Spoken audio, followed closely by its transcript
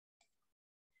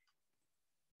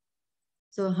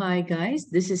So hi guys,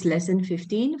 this is lesson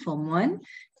 15 form 1,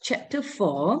 chapter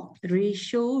 4,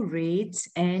 ratio, rates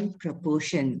and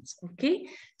proportions. Okay,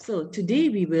 so today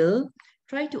we will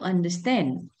try to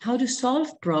understand how to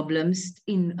solve problems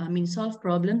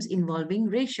involving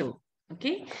ratio.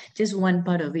 Okay, just one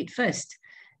part of it first.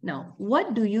 Now,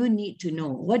 what do you need to know?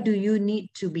 What do you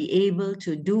need to be able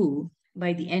to do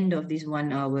by the end of this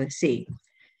 1 hour, say?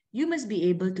 You must be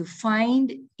able to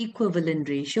find equivalent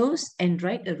ratios and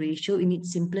write a ratio in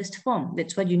its simplest form.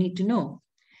 That's what you need to know.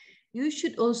 You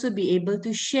should also be able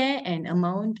to share an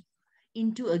amount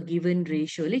into a given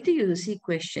ratio. Later you will see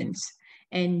questions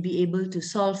and be able to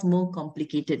solve more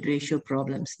complicated ratio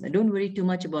problems. Now don't worry too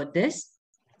much about this.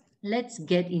 Let's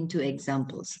get into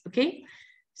examples, okay?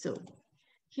 So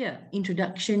here,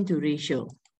 introduction to ratio.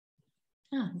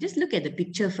 Just look at the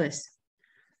picture first,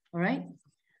 all right?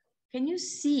 Can you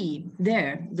see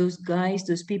there, those guys,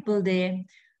 those people there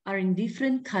are in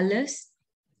different colors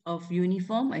of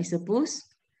uniform, I suppose.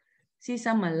 See,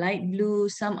 some are light blue,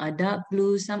 some are dark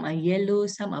blue, some are yellow,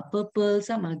 some are purple,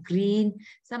 some are green,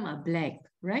 some are black,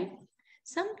 right?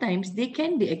 Sometimes they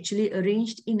can be actually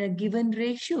arranged in a given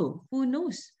ratio. Who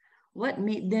knows what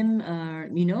made them,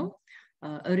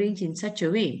 arranged in such a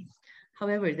way.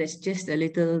 However, that's just a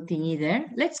little thingy there.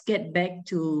 Let's get back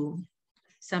to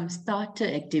some starter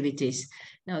activities.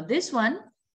 Now, this one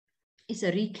is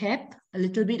a recap, a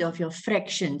little bit of your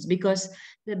fractions, because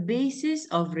the basis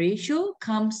of ratio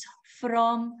comes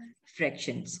from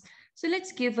fractions. So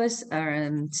let's give us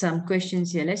some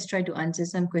questions here. Let's try to answer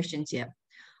some questions here.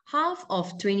 Half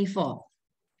of 24.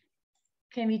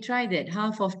 Can we try that?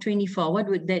 Half of 24, what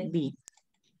would that be?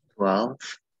 12.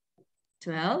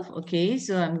 12, okay.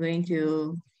 So I'm going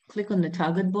to click on the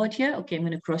target board here. Okay, I'm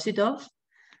going to cross it off.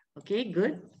 Okay,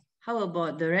 good. How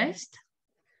about the rest?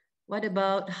 What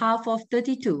about half of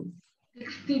 32?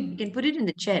 16. You can put it in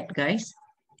the chat, guys.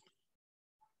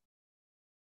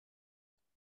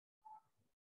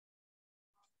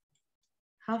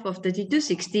 Half of 32,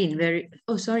 16.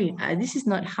 This is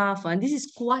not half. This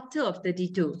is quarter of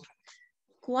 32.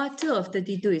 Quarter of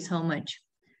 32 is how much?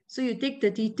 So you take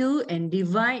 32 and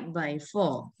divide by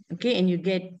 4. Okay, and you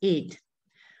get 8.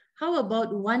 How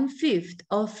about 1/5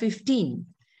 of 15?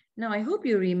 Now, I hope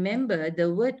you remember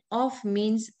the word of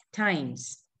means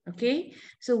times, okay?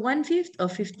 So 1/5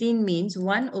 of 15 means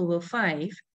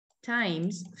 1/5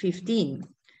 times 15.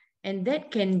 And that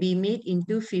can be made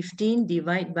into 15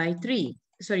 divided by 3.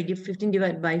 Sorry, 15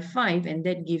 divided by 5, and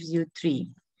that gives you 3.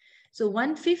 So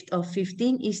 1/5 of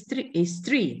 15 is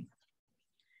 3.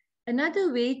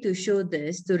 Another way to show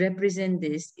this, to represent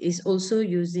this, is also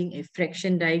using a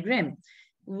fraction diagram.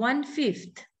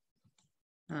 1/5.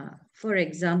 For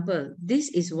example, this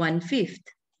is 1/5.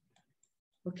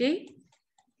 Okay?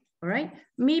 All right.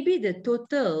 Maybe the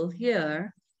total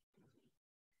here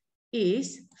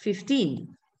is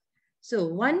 15. So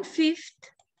 1/5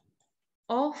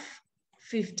 of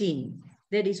 15.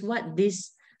 That is what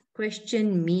this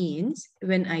question means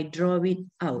when I draw it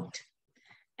out.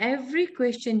 Every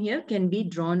question here can be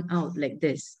drawn out like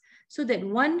this. So that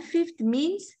 1/5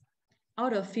 means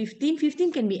out of 15,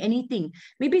 15 can be anything.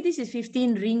 Maybe this is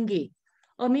 15 ringgit,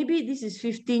 or maybe this is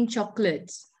 15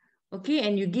 chocolates. Okay,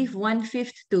 and you give 1/5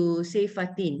 to, say,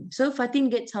 Fatin. So Fatin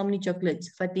gets how many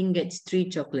chocolates? Fatin gets 3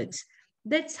 chocolates.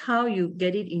 That's how you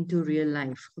get it into real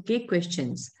life. Okay,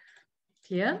 questions.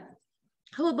 Clear?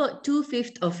 How about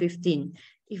 2/5 of 15?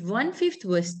 If 1/5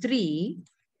 was 3,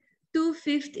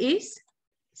 2/5 is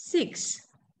 6.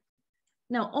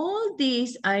 Now, all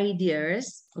these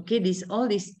ideas, okay,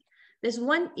 there's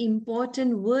one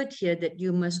important word here that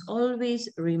you must always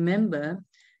remember.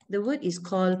 The word is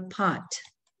called part.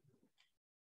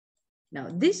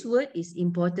 Now, this word is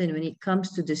important when it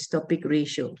comes to this topic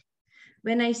ratio.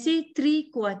 When I say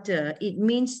 3/4, it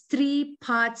means 3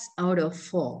 parts out of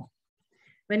 4.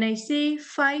 When I say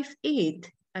 5/8,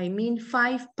 I mean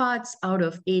 5 parts out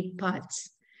of 8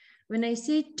 parts. When I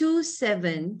say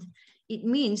 2/7, it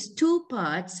means 2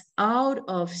 parts out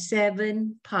of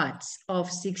 7 parts of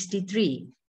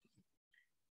 63.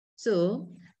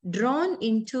 So, drawn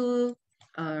into,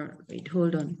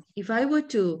 hold on. If I were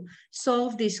to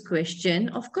solve this question,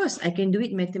 of course, I can do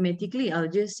it mathematically.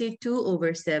 I'll just say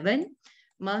 2/7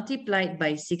 multiplied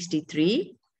by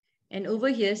 63. And over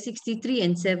here, 63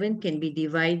 and 7 can be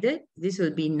divided. This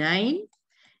will be 9.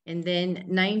 And then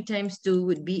 9 times 2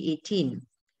 would be 18.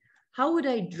 How would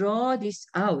I draw this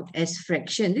out as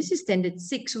fraction? This is standard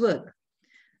 6 work.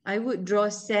 I would draw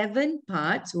 7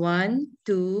 parts, 1,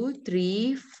 2,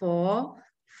 3, 4,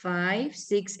 5,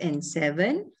 6, and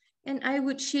 7. And I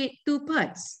would shade 2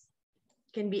 parts.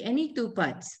 Can be any 2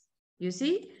 parts. You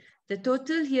see, the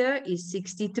total here is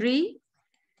 63.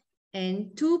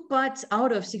 And 2 parts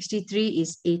out of 63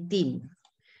 is 18.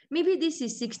 Maybe this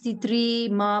is 63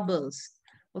 marbles.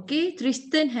 Okay,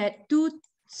 Tristan had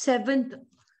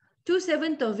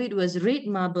 2/7 of it was red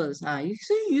marbles.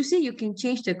 You see, you can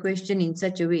change the question in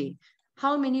such a way.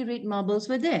 How many red marbles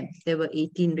were there? There were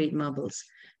 18 red marbles.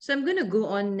 So I'm going to go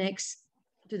on next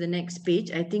to the next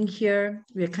page. I think here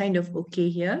we're kind of okay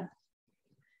here.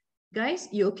 Guys,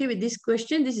 you okay with this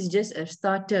question? This is just a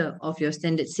starter of your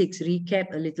standard 6.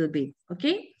 Recap a little bit.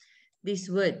 Okay, this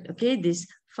word, okay, this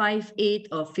 5/8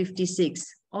 of 56.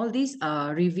 All these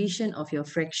are revision of your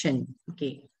fraction.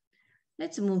 Okay,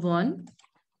 let's move on.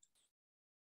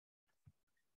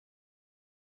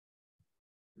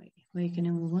 Where can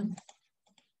I move on?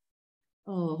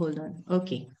 Oh, hold on.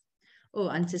 Okay. Oh,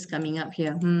 answers coming up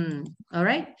here. All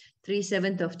right.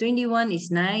 3/7 of 21 is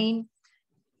 9.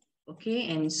 Okay,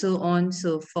 and so on,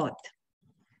 so forth.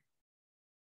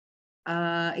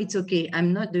 It's okay.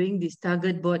 I'm not doing this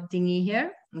target board thingy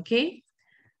here. Okay.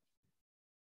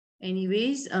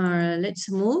 Anyways, let's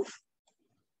move.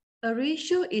 A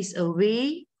ratio is a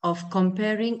way of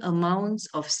comparing amounts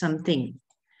of something.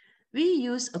 We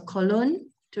use a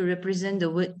colon to represent the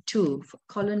word to,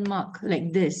 colon mark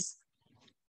like this.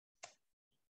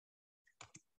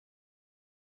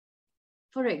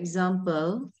 For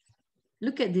example,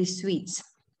 look at these sweets.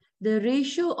 The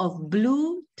ratio of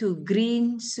blue to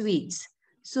green sweets.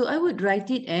 So I would write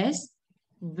it as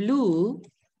blue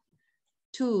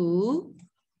to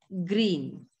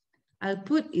green. I'll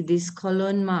put this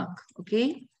colon mark,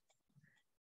 okay?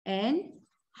 And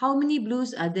how many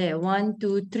blues are there? 1,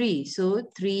 2, 3. So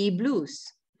 3 blues.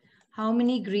 How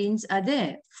many greens are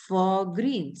there? 4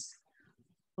 greens.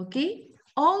 Okay?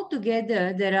 All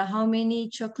together, there are how many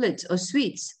chocolates or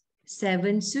sweets?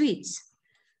 7 sweets.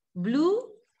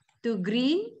 Blue to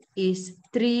green is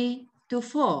 3 to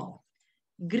 4.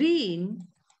 Green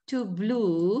to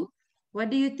blue, what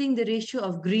do you think the ratio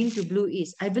of green to blue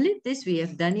is? I believe this we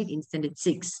have done it in standard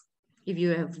 6, if you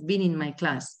have been in my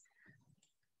class.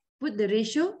 Put the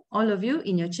ratio, all of you,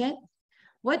 in your chat.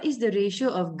 What is the ratio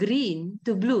of green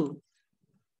to blue?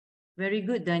 Very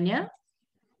good, Danya.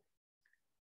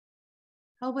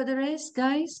 How about the rest,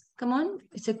 guys? Come on,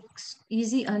 it's an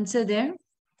easy answer there.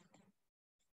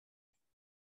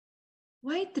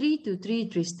 Why 3 to 3,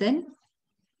 Tristan?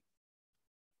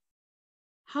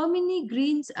 How many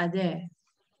greens are there?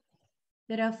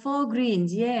 There are 4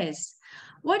 greens, yes.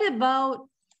 What about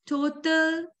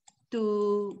total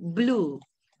to blue?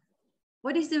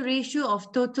 What is the ratio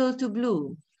of total to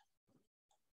blue?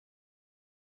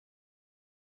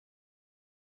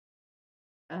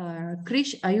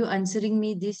 Krish, are you answering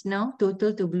me this now?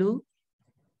 Total to blue?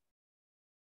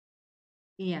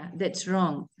 Yeah, that's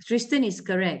wrong. Tristan is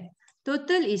correct.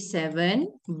 Total is 7,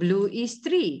 blue is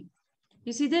 3.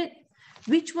 You see that?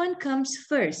 Which one comes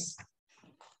first?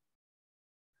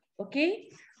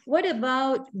 Okay. What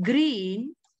about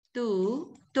green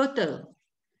to total?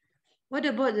 What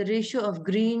about the ratio of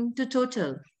green to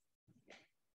total?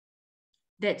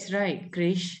 That's right,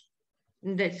 Krish.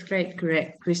 That's right,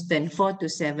 correct, Kristen. 4 to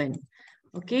 7.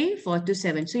 Okay, 4 to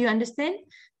 7. So you understand?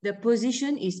 The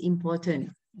position is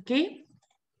important. Okay,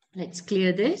 let's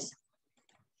clear this.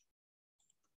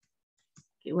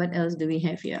 Okay, what else do we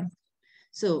have here?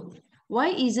 So why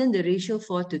isn't the ratio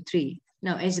 4 to 3?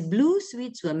 Now, as blue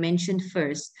sweets were mentioned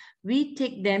first, we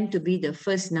take them to be the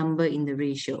first number in the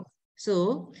ratio.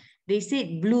 So they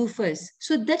said blue first.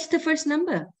 So that's the first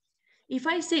number. If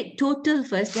I say total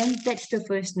first, then that's the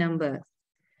first number.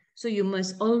 So you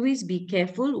must always be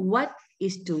careful what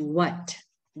is to what.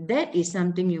 That is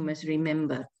something you must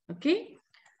remember. Okay?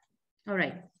 All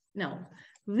right. Now,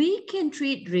 we can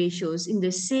treat ratios in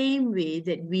the same way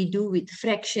that we do with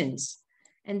fractions.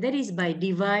 And that is by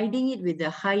dividing it with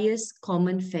the highest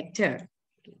common factor.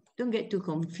 Okay. Don't get too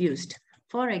confused.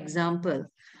 For example,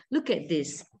 look at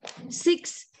this.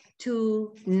 6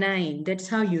 to 9. That's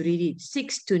how you read it.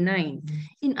 6 to 9.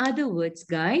 In other words,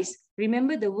 guys,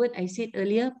 remember the word I said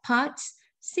earlier, parts,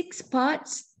 6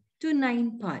 parts to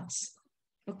 9 parts.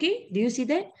 Okay, do you see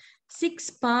that? 6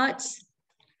 parts,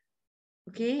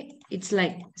 okay, it's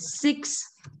like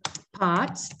 6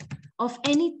 parts of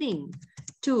anything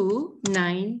to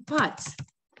 9 parts.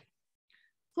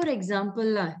 For example,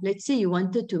 let's say you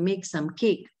wanted to make some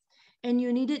cake and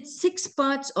you needed 6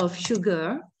 parts of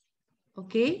sugar,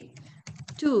 okay,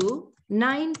 to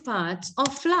 9 parts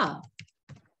of flour.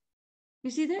 You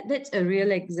see that? That's a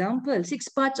real example. 6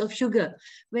 parts of sugar.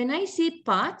 When I say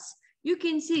parts, you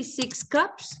can see 6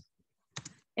 cups.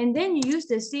 And then you use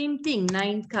the same thing,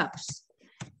 9 cups.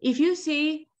 If you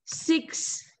say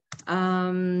 6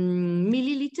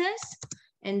 milliliters,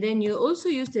 and then you also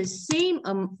use the same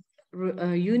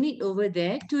unit over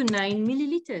there to 9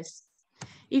 milliliters.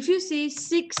 If you say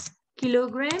 6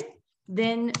 kilogram,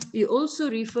 then you're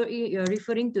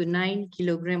referring to 9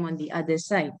 kilogram on the other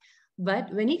side.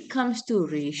 But when it comes to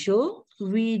ratio,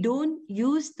 we don't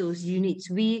use those units.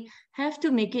 We have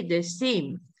to make it the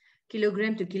same.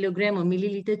 Kilogram to kilogram or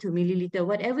milliliter to milliliter,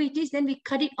 whatever it is, then we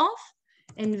cut it off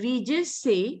and we just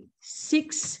say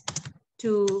 6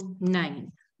 to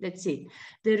 9. That's it.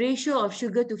 The ratio of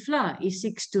sugar to flour is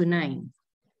 6 to 9.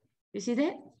 You see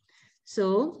that?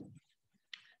 So,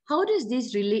 how does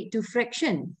this relate to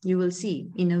fraction? You will see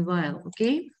in a while,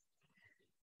 okay?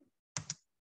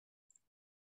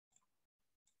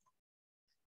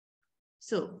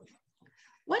 So,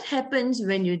 what happens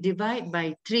when you divide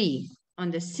by 3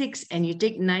 on the 6 and you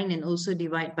take 9 and also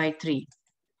divide by 3?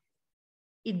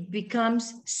 It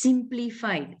becomes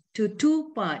simplified to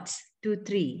 2 parts to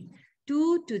 3.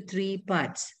 2 to 3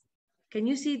 parts. Can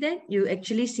you see that? You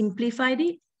actually simplified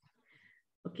it?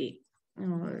 Okay,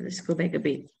 let's go back a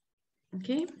bit.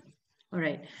 Okay, all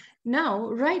right. Now,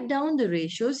 write down the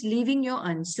ratios, leaving your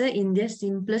answer in their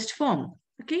simplest form.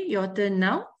 Okay, your turn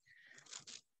now.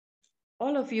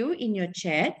 All of you in your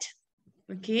chat,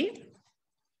 okay,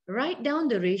 write down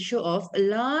the ratio of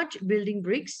large building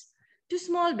bricks to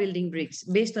small building bricks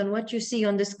based on what you see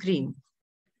on the screen.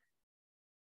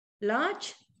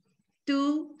 Large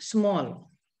to small.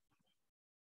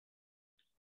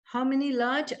 How many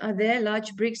large are there?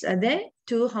 Large bricks are there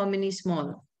to how many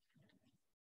small?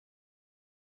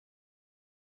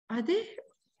 Are there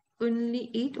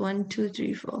only 8? 1, 2,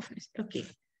 3, 4, 5. Okay.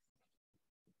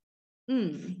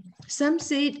 Some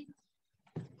said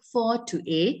 4 to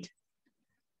 8.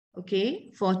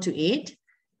 Okay, 4 to 8.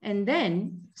 And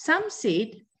then some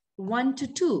said 1 to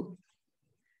 2.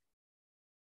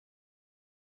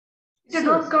 So,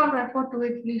 don't count my 4 to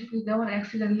 8, please. That one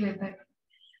accidentally attacked.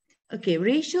 Okay,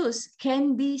 ratios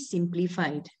can be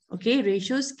simplified. Okay,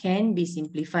 ratios can be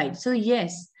simplified. So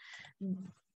yes,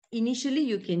 initially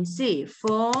you can say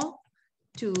 4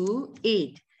 to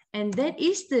 8. And that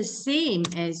is the same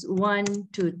as 1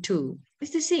 to 2.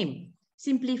 It's the same.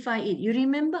 Simplify it. You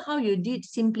remember how you did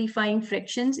simplifying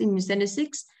fractions in standard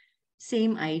 6?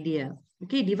 Same idea.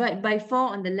 Okay, divide by 4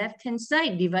 on the left-hand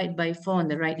side, divide by 4 on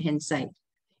the right-hand side.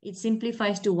 It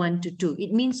simplifies to 1 to 2.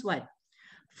 It means what?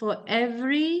 For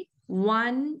every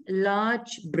one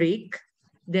large brick,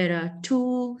 there are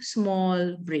 2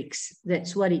 small bricks.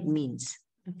 That's what it means.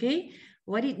 Okay,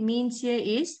 what it means here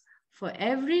is for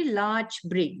every large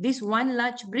brick, this one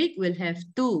large brick will have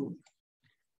 2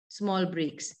 small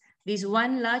bricks. This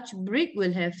one large brick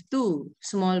will have 2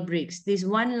 small bricks. This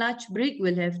one large brick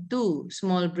will have 2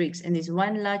 small bricks. And this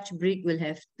one large brick will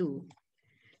have 2.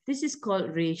 This is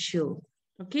called ratio.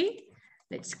 Okay,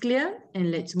 that's clear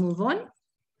and let's move on.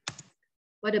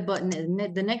 What about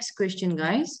the next question,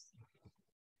 guys?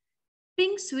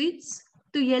 Pink sweets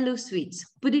to yellow sweets.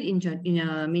 Put it in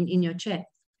your chat.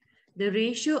 The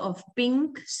ratio of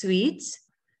pink sweets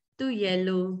to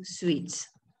yellow sweets.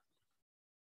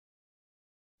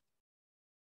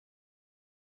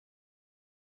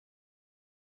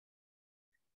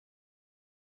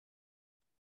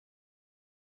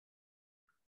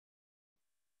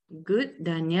 Good,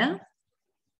 Danya.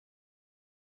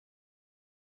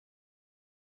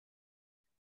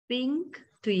 Pink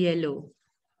to yellow.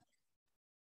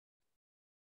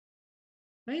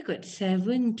 Very good.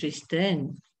 7,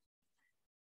 Tristan.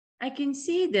 I can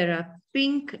see there are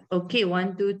pink. Okay,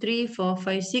 1, 2, 3, 4,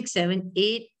 5, 6, 7,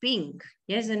 8 pink.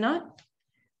 Yes or not?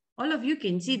 All of you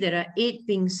can see there are 8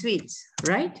 pink sweets,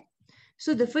 right?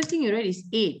 So the first thing you write is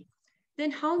 8.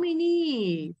 Then how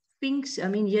many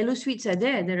yellow sweets are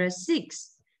there? There are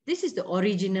 6. This is the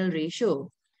original ratio.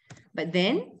 But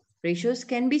then ratios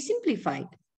can be simplified,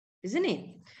 isn't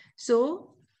it?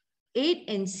 So 8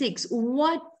 and 6,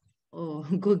 what? Oh,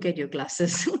 go get your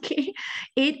glasses, okay?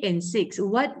 8 and 6,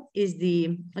 what is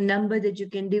the number that you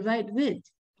can divide with?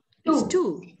 It's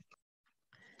 2.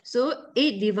 So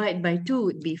 8 divided by 2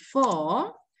 would be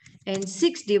 4 and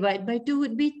 6 divided by 2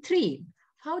 would be 3.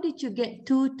 How did you get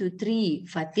 2 to 3,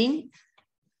 Fatin?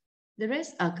 The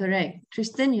rest are correct.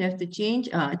 Tristan, you have to change.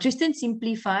 Tristan,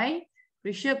 simplify.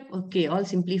 Rishabh, okay, all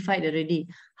simplified already.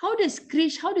 How does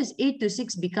 8 to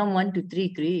 6 become 1 to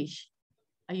 3, Krish?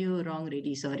 Are you wrong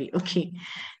already? Sorry. Okay.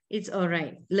 It's all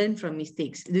right. Learn from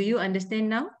mistakes. Do you understand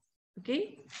now?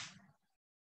 Okay.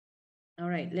 All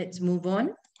right. Let's move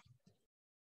on.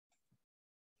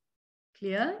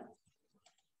 Clear?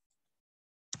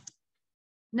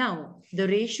 Now, the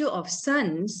ratio of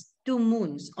suns to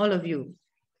moons, all of you.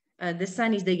 The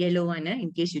sun is the yellow one,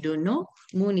 in case you don't know.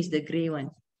 Moon is the gray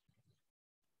one.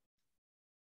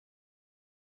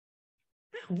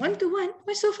 1 to 1?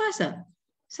 Why so fast?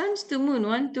 Suns to moon,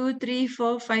 1, 2, 3,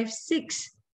 4, 5,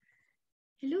 6.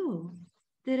 Hello,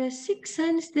 there are 6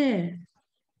 suns there.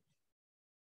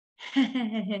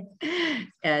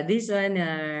 Yeah, this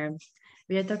one,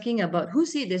 we are talking about, who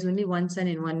said there's only 1 sun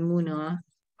and 1 moon? There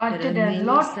There are are many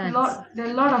suns. there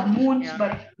are a lot of moons, Yeah.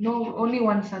 but no, only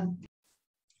one sun.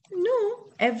 No,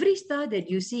 every star that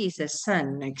you see is a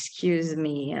sun. Excuse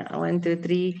me. 1, 2,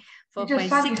 3, 4, It's a 5,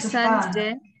 sun 6 is a suns star.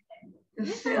 there.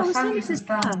 Yeah, our sun Sun is is a a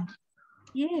star. star.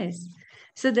 Yes.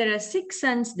 So there are 6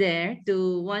 suns there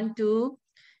to 1, 2,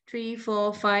 3,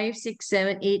 4, 5, 6,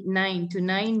 7, 8, 9 to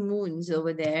 9 moons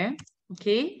over there.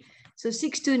 Okay. So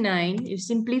 6 to 9, you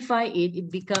simplify it,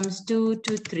 it becomes 2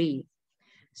 to 3.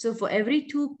 So for every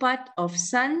 2 part of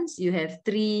suns, you have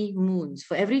 3 moons.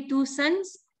 For every 2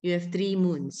 suns, you have 3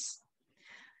 moons.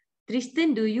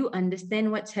 Tristan, do you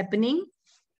understand what's happening?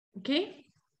 Okay.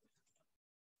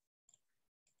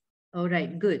 All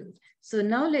right, good. So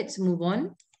now let's move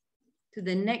on to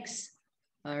the next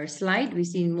slide. We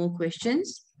see more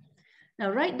questions.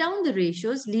 Now write down the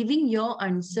ratios, leaving your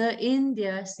answer in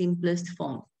their simplest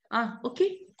form.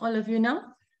 Okay, all of you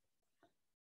now.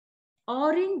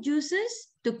 Orange juices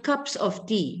to cups of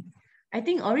tea. I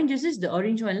think orange juices, the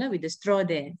orange one with the straw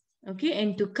there. Okay,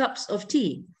 and to cups of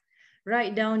tea.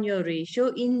 Write down your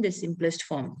ratio in the simplest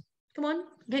form. Come on,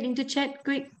 get into chat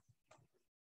quick.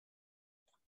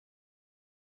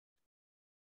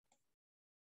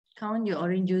 Count your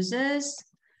orange juices.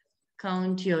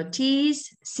 Count your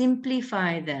teas.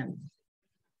 Simplify them.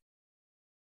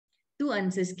 2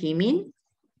 answers came in.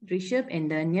 Rishabh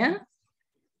and Danya.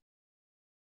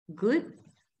 Good.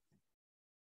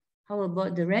 How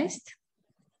about the rest?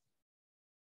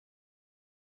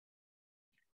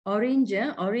 Orange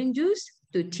juice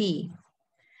to tea.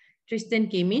 Tristan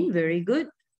came in, very good.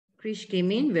 Krish came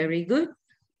in, very good.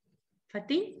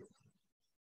 Fatih?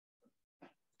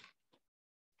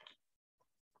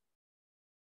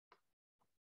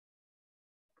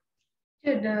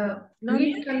 The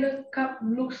green color cup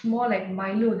looks more like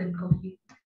Milo than coffee.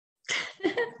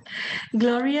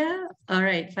 Gloria? All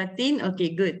right, Fatin?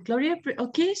 Okay, good. Gloria,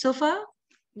 okay, so far?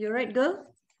 You're right, girl?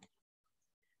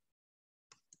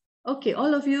 Okay,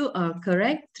 all of you are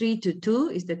correct. 3 to 2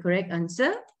 is the correct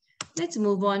answer. Let's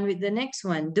move on with the next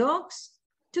one. Dogs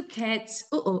to cats.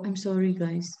 Oh, I'm sorry,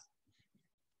 guys.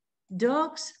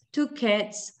 Dogs to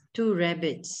cats to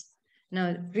rabbits.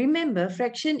 Now, remember,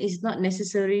 fraction is not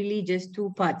necessarily just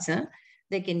 2 parts.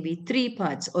 There can be 3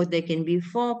 parts or there can be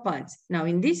 4 parts. Now,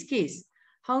 in this case,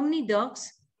 how many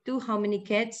dogs to how many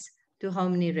cats to how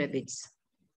many rabbits?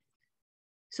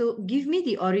 So give me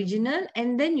the original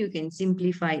and then you can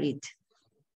simplify it.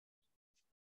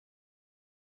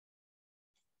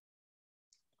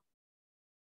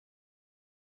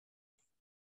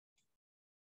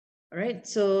 All right,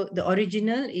 so the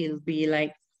original will be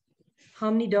like, how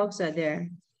many dogs are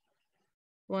there?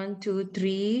 1, 2,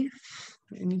 3,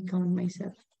 let me count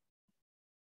myself.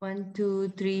 1, 2,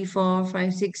 3, 4,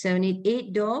 5, 6, 7, 8,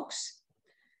 8 dogs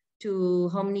to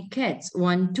how many cats?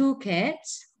 1, 2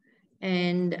 cats.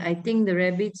 And I think the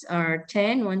rabbits are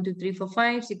 10. 1, 2, 3, 4,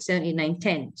 5, 6, 7, 8, 9,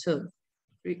 10. So,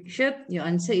 Rishabh, your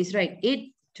answer is right.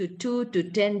 8 to 2 to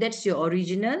 10, that's your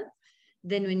original.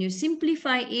 Then when you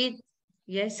simplify it,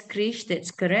 yes, Krish,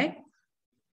 that's correct.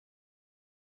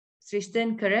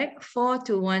 Tristan, correct. 4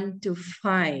 to 1 to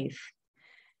 5.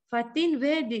 Fatin,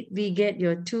 where did we get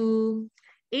your 2?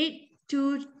 8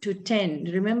 to 10.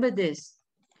 Remember this.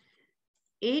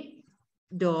 8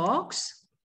 dogs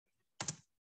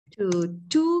to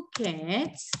 2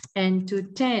 cats and to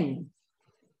 10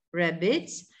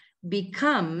 rabbits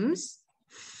becomes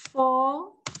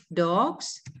 4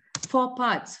 dogs, 4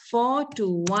 parts, 4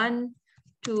 to 1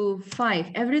 to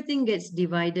 5. Everything gets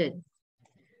divided.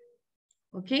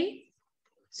 Okay?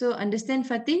 So understand,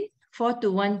 Fatin? 4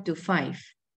 to 1 to 5.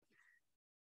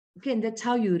 Okay, and that's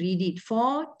how you read it.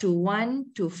 4 to 1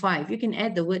 to 5. You can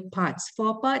add the word parts.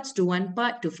 4 parts to 1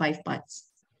 part to 5 parts.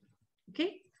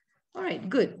 Okay? All right,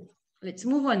 good. Let's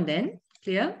move on then.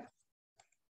 Clear?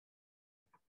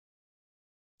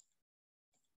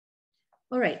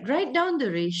 All right, write down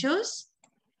the ratios.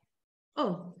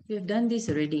 Oh, we have done this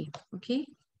already. Okay.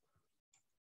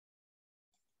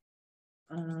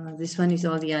 This one is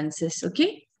all the answers.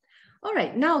 Okay. All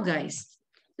right, now guys,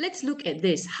 let's look at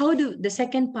this. How do the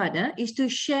second part is to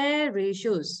share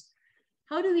ratios.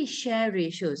 How do we share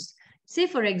ratios? Say,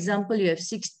 for example, you have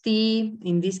 60,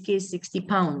 in this case, 60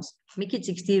 pounds. Make it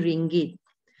 60 ringgit.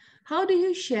 How do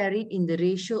you share it in the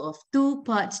ratio of 2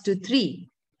 parts to 3?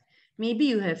 Maybe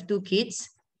you have 2 kids.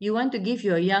 You want to give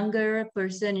your younger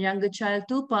child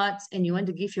 2 parts and you want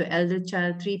to give your elder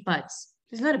child 3 parts.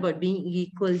 It's not about being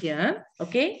equal here,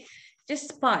 okay?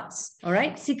 Just parts, all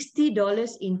right?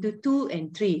 $60 into 2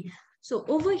 and 3. So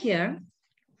over here,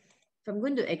 if I'm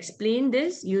going to explain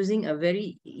this using a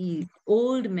very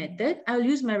old method, I'll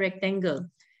use my rectangle.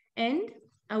 And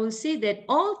I will say that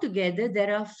altogether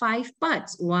there are 5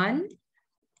 parts. 1,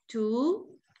 2,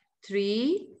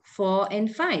 3, 4,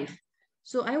 and 5.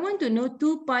 So I want to know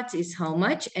 2 parts is how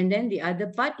much, and then the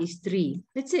other part is 3.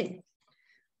 That's it.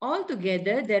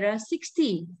 Altogether, there are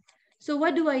 60. So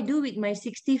what do I do with my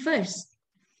 60 first?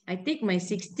 I take my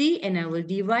 60 and I will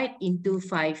divide into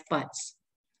 5 parts.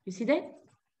 You see that?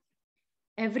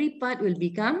 Every part will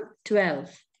become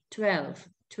 12, 12,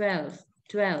 12,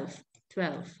 12,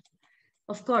 12.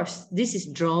 Of course, this is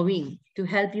drawing to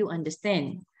help you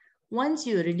understand. Once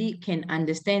you already can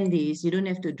understand this, you don't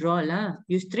have to draw lah.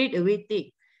 You straight away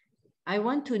take. I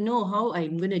want to know how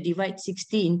I'm going to divide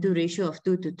 60 into ratio of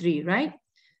 2 to 3, right?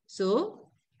 So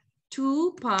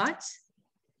 2 parts,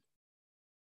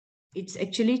 it's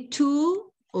actually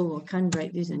 2, oh, I can't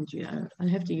write this, I'll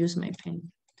have to use my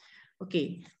pen.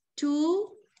 Okay, 2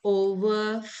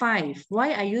 over 5.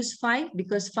 Why I use 5?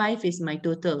 Because 5 is my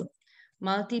total.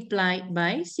 Multiplied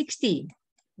by 60.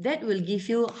 That will give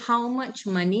you how much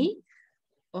money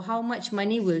or how much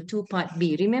money will 2 part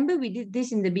be. Remember we did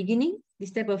this in the beginning,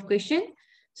 this type of question.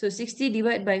 So 60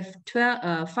 divided by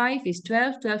 5 is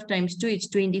 12. 12 times 2 is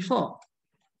 24.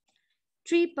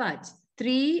 3 parts,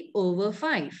 3 over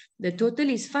 5. The total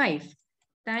is 5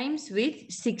 times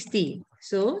with 60.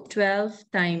 So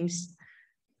 12 times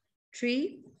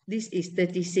 3, this is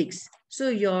 36. So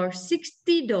your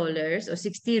 $60 or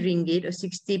 60 ringgit or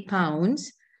 60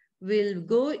 pounds will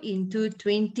go into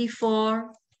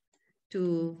 24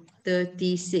 to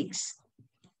 36.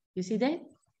 You see that?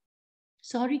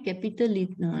 Sorry, capital,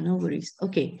 no worries.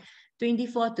 Okay,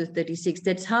 24 to 36.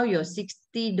 That's how your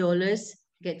 $60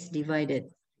 gets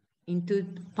divided into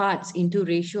parts, into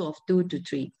ratio of 2 to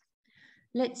 3.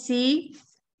 Let's see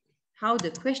how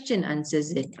the question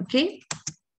answers it, okay?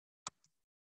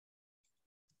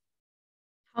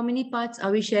 How many parts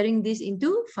are we sharing this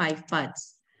into? 5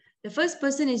 parts. The first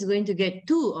person is going to get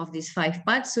 2 of these 5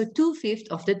 parts, so 2/5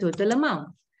 of the total amount.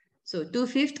 So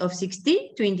 2/5 of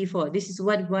 60, 24. This is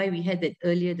why we had that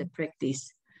earlier, the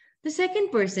practice. The second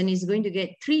person is going to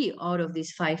get 3 out of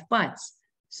these 5 parts.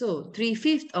 So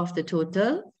 3/5 of the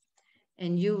total,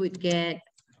 and you would get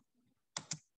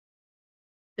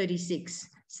 36.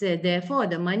 So therefore,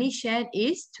 the money shared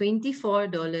is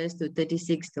 $24 to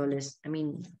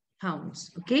 $36. Pounds,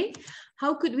 okay?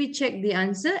 How could we check the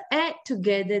answer? Add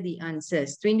together the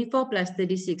answers. 24 plus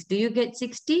 36. Do you get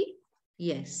 60?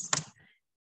 Yes.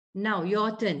 Now,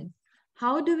 your turn.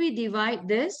 How do we divide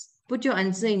this? Put your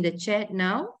answer in the chat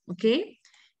now, okay?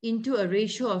 Into a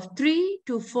ratio of 3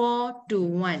 to 4 to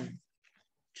 1.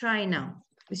 Try now.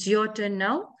 It's your turn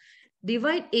now.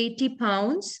 Divide 80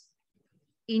 pounds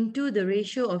into the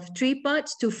ratio of 3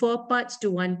 parts to 4 parts to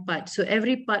 1 part. So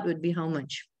every part would be how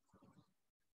much?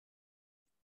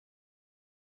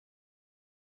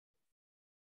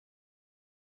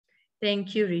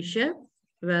 Thank you, Risha.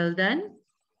 Well done.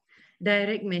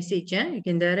 Direct message, eh? You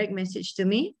can direct message to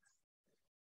me.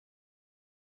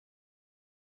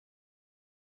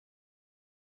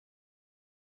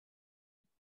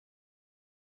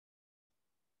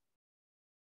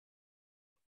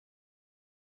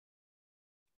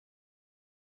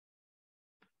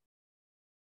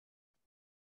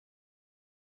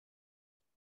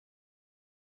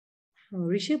 Oh,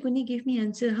 Rishabh only give me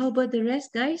answer. How about the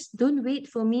rest, guys? Don't wait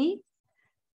for me.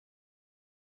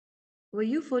 Were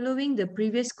you following the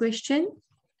previous question?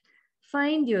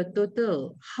 Find your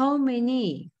total. How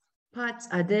many parts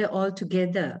are there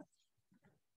altogether?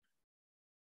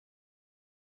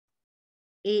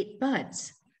 8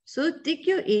 parts. So take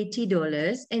your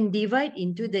 $80 and divide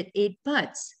into that 8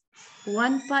 parts.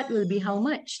 1 part will be how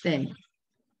much then?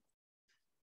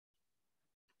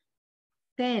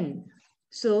 10.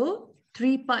 So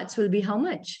 3 parts will be how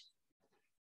much?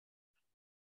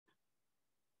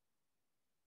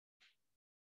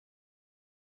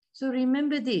 So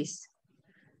remember this.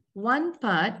 1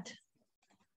 part,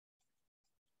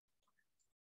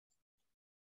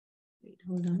 wait,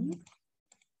 hold on.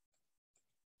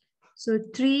 So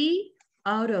 3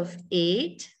 out of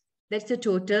 8, that's the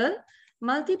total,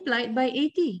 multiplied by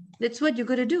 80. That's what you're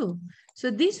going to do.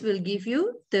 So this will give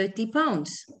you 30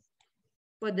 pounds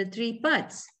for the 3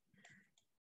 parts.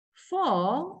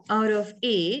 4 out of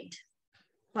 8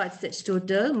 parts, that's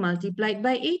total, multiplied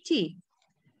by 80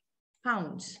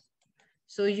 pounds.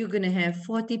 So you're going to have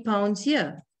 40 pounds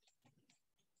here.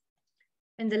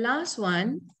 And the last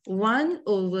one, 1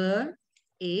 over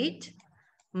 8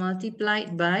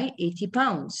 multiplied by 80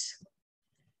 pounds.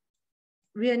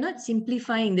 We are not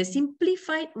simplifying. The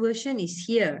simplified version is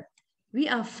here. We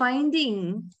are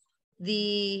finding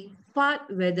the part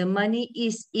where the money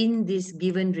is in this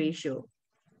given ratio.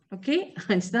 Okay,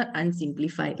 it's not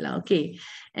unsimplified lah. Okay,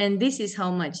 and this is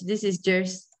how much? This is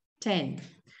just 10.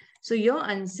 So your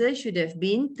answer should have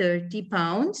been 30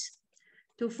 pounds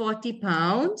to 40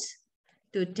 pounds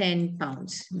to 10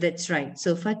 pounds. That's right.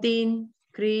 So Fatin,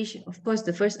 Krish, of course,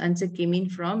 the first answer came in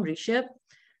from Rishabh.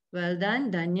 Well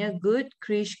done. Danya, good.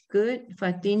 Krish, good.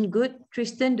 Fatin, good.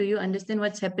 Tristan, do you understand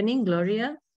what's happening?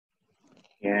 Gloria?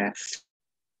 Yes.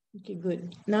 Okay,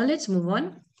 good. Now let's move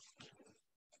on.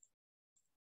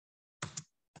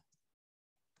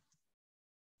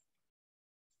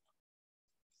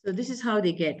 So this is how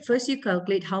they get. First, you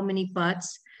calculate how many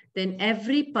parts, then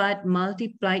every part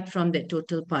multiplied from the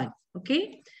total part.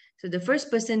 Okay. So the first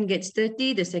person gets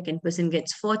 30, the second person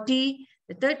gets 40,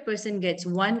 the third person gets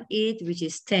 1/8, which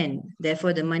is 10.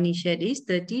 Therefore, the money shared is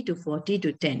 30 to 40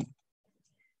 to 10.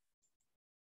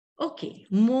 Okay,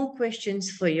 more questions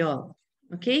for y'all.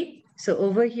 Okay, so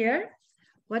over here,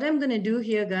 what I'm going to do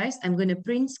here, guys, I'm going to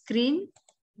print screen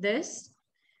this,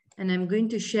 and I'm going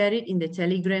to share it in the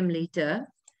Telegram later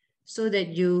so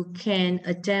that you can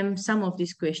attempt some of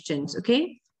these questions,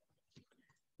 okay?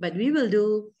 But we will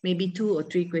do maybe 2 or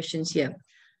 3 questions here.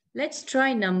 Let's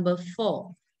try number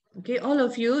 4. Okay, all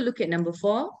of you look at number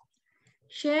 4.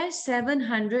 Share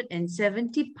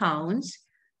 770 pounds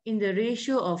in the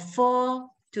ratio of 4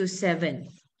 to 7.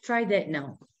 Try that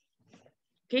now.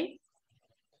 Okay.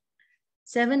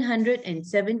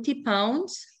 770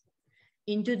 pounds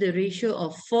into the ratio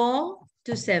of 4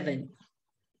 to 7.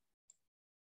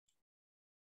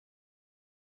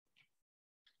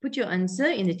 Put your answer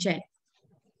in the chat.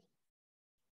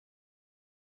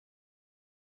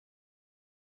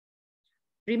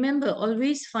 Remember,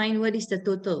 always find what is the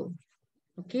total.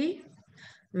 Okay.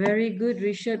 Very good,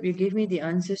 Rishabh. You gave me the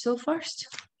answer so fast.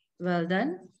 Well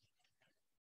done.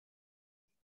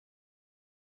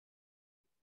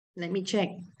 Let me check.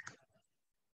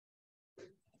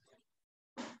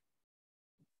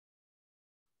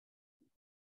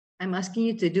 I'm asking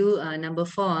you to do number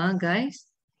 4, guys.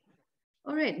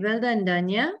 All right, well done,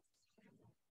 Danya.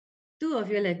 2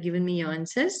 of you have given me your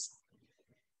answers.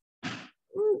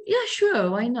 Yeah,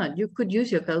 sure, why not? You could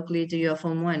use your calculator, you're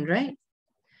from 1, right?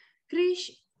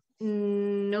 Krish,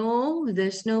 no,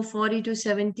 there's no 40 to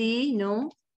 70,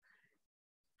 no.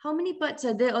 How many parts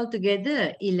are there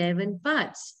altogether? 11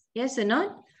 parts, yes or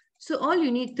not? So all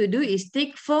you need to do is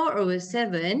take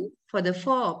 4/7 for the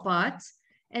 4 parts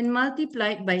and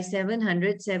multiply it by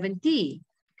 770.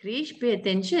 Krish, pay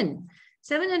attention.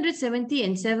 770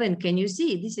 and 7, can you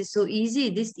see? This is so easy.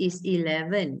 This is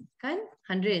 11, kan?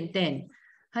 110.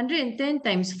 110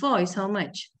 times 4 is how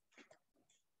much?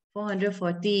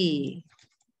 440.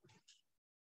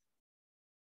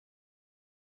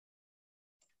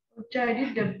 I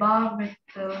did the bar method,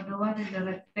 the one in the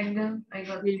rectangle. I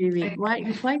got Wait. Why?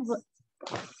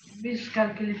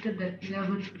 miscalculated that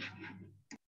 11.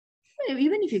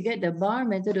 Even if you get the bar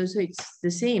method also, it's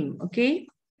the same, okay?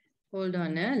 Hold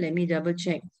on, let me double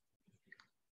check.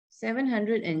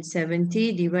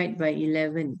 770 divided by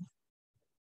 11.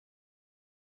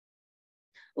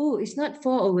 Oh, it's not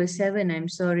 4/7, I'm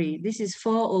sorry. This is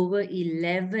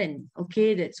 4/11.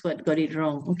 Okay, that's what got it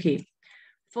wrong. Okay,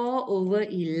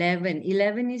 4/11.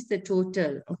 11 is the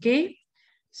total, okay?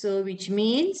 So which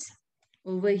means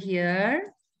over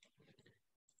here,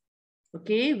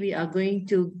 okay, we are going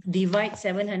to divide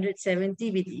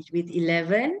 770 with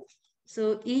 11.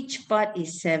 So each part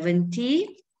is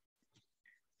 70.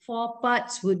 4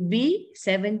 parts would be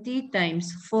 70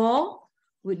 times 4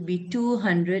 would be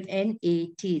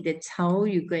 280. That's how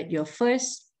you get your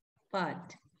first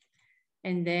part.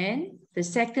 And then the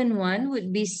second one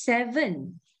would be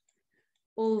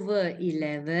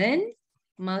 7/11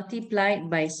 multiplied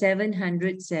by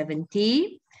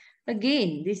 770.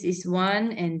 Again, this is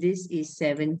 1 and this is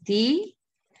 70.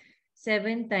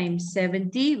 7 times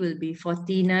 70 will be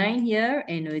 49 here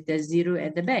and with a 0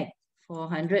 at the back,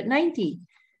 490.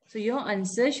 So your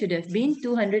answer should have been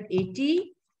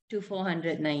 280 to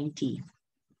 490.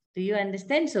 Do you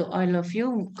understand? So all of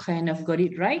you kind of got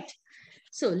it right.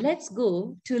 So let's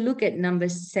go to look at number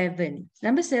 7.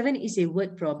 Number 7 is a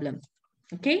word problem.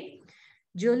 Okay.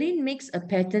 Jolene makes a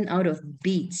pattern out of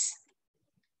beads.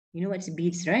 You know what's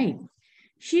beads, right?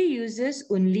 She uses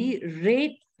only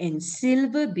red and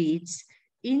silver beads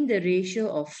in the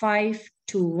ratio of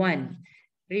 5:1.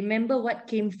 Remember what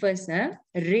came first, huh?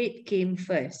 Red came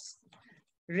first.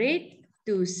 Red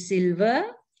to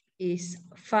silver is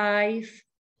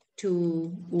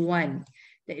 5:1.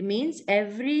 That means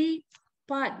every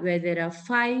part where there are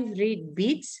 5 red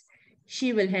beads,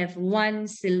 she will have 1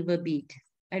 silver bead.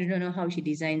 I don't know how she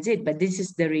designs it, but this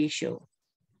is the ratio.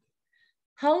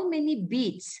 How many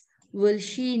beads will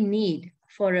she need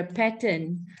for a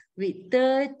pattern with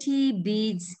 30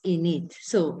 beads in it?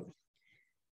 So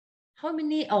how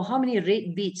many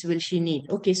red beads will she need?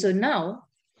 Okay, so now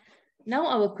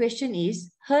our question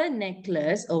is, her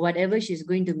necklace or whatever she's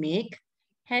going to make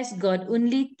has got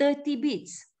only 30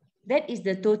 beads. That is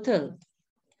the total.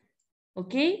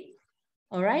 Okay,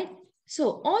 all right.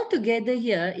 So altogether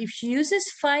here, if she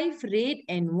uses 5 red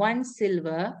and 1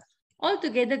 silver,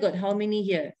 altogether got how many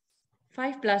here?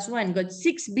 5 plus 1, got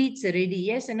 6 beads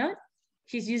already, yes or not?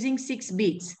 She's using 6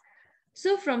 beads.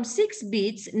 So from 6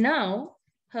 beads, now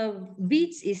her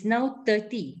beads is now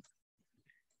 30.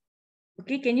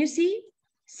 Okay, can you see?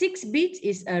 6 beads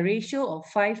is a ratio of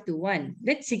 5 to 1.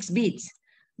 That's 6 beads.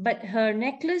 But her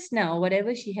necklace now,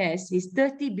 whatever she has, is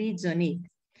 30 beads on it.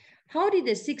 How did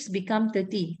the 6 become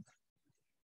 30?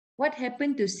 What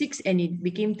happened to 6 and it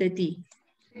became 30?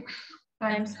 6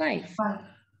 times 5. 5.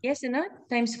 Yes or not?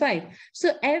 Times 5.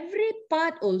 So every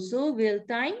part also will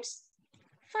times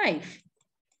 5.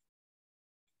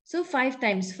 So 5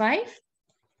 times 5,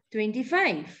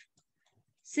 25.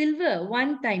 Silver,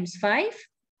 1 times 5,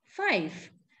 5.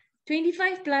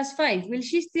 25 plus 5, will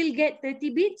she still get 30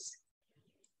 beads?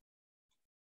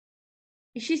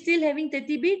 Is she still having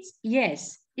 30 beads?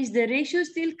 Yes. Is the ratio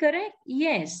still correct?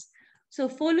 Yes. So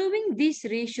following this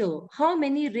ratio, how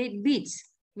many red beads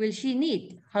will she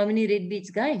need? How many red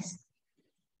beads, guys?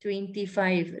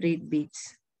 25 red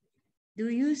beads. Do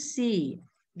you see?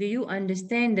 Do you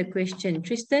understand the question,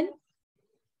 Tristan?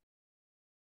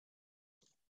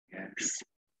 Yes.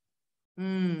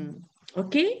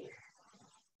 Okay.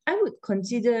 I would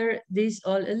consider this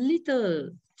all a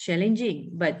little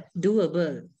challenging, but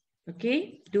doable.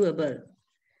 Okay, doable.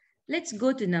 Let's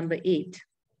go to number 8.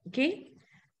 Okay.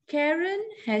 Karen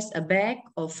has a bag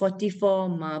of 44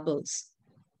 marbles.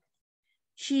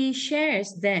 She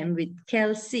shares them with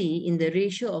Kelsey in the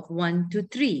ratio of 1 to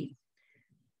 3.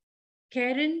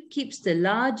 Karen keeps the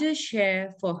larger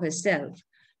share for herself.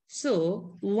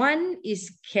 So 1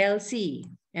 is Kelsey.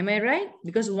 Am I right?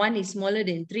 Because 1 is smaller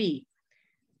than 3.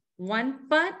 1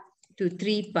 part to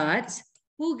 3 parts.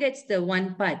 Who gets the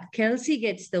 1 part? Kelsey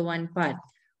gets the 1 part.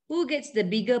 Who gets the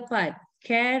bigger part?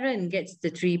 Karen gets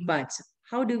the 3 parts.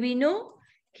 How do we know?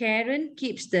 Karen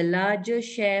keeps the larger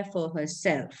share for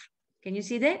herself. Can you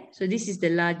see that? So this is the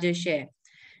larger share.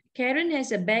 Karen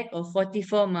has a bag of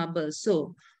 44 marbles.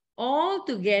 So all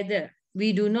together,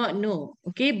 we do not know.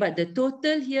 Okay, but the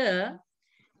total here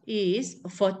is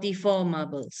 44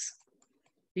 marbles.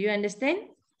 Do you understand?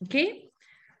 Okay.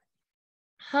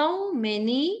 How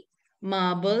many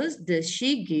marbles does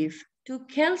she give to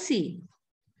Kelsey?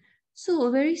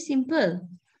 So very simple.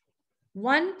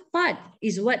 1 part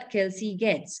is what Kelsey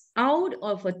gets out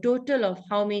of a total of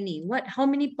how many? How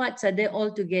many parts are there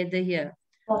all together here?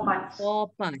 4 parts. 4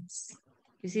 parts.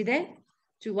 You see that?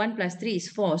 So 1 plus 3 is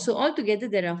 4. So altogether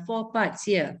there are 4 parts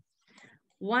here.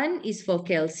 1 is for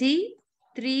Kelsey,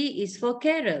 3 is for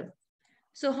Carol.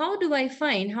 So how do I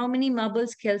find how many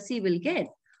marbles Kelsey will get?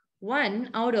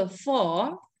 1 out of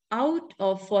 4 out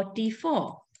of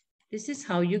 44. This is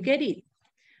how you get it.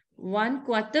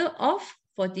 1/4 of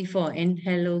 44. And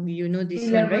hello, you know this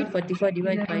 11. one, right? 44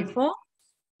 divided by 4,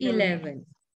 11.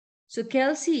 So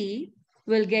Kelsey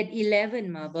will get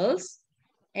 11 marbles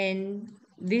and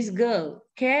this girl,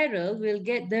 Carol, will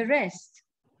get the rest.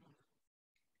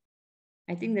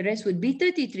 I think the rest would be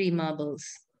 33 marbles.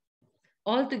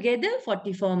 Altogether,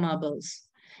 44 marbles.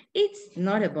 It's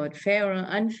not about fair or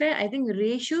unfair. I think the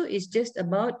ratio is just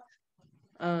about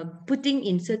putting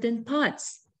in certain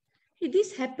parts.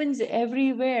 This happens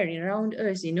everywhere around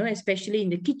us, you know, especially in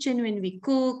the kitchen when we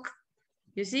cook.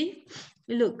 You see?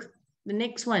 Look, the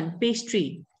next one,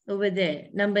 pastry over there,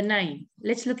 number 9.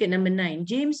 Let's look at number 9.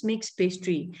 James makes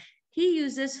pastry. He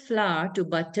uses flour to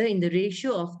butter in the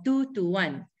ratio of 2 to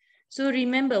 1. So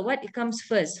remember what comes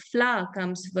first? Flour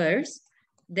comes first,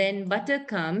 then butter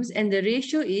comes, and the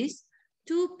ratio is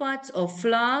 2 parts of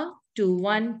flour to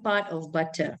 1 part of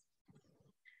butter.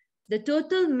 The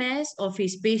total mass of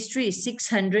his pastry is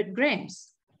 600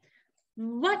 grams.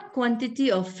 What quantity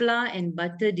of flour and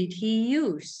butter did he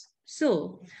use?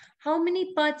 So, how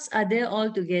many parts are there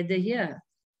all together here?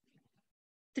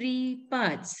 3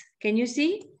 parts. Can you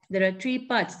see? There are 3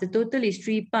 parts. The total is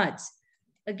 3 parts.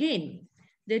 Again,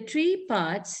 the 3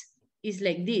 parts is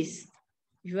like this.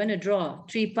 If you want to draw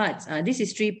 3 parts, this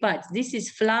is 3 parts. This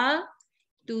is flour,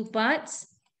 2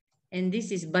 parts, and this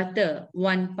is butter,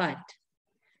 1 part.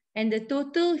 And the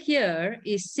total here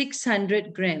is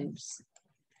 600 grams.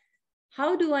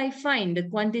 How do I find the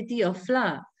quantity of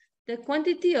flour? The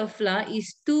quantity of flour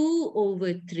is 2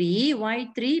 over 3. Why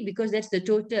 3? Because that's the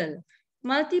total.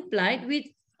 Multiplied with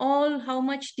all, how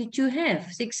much did you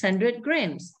have? 600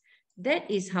 grams.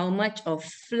 That is how much of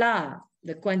flour,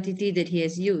 the quantity that he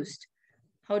has used.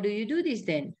 How do you do this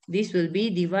then? This will be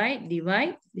divide.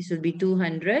 This will be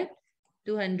 200.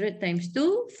 200 times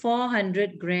 2,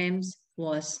 400 grams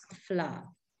was flour.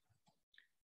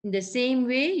 In the same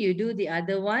way, you do the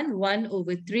other one, 1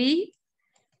 over 3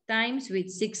 times with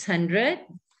 600,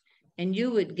 and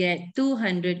you would get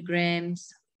 200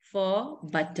 grams for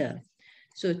butter.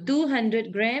 So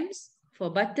 200 grams for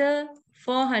butter,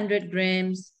 400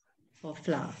 grams for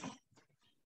flour.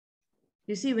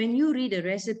 You see, when you read a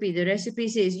recipe, the recipe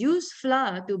says use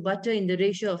flour to butter in the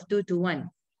ratio of 2 to 1.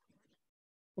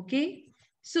 Okay,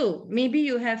 so maybe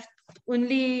you have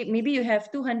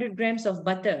 200 grams of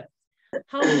butter.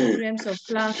 How many grams of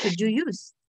flour should you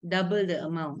use? Double the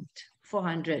amount,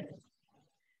 400.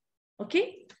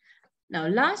 Okay, now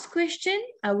last question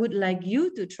I would like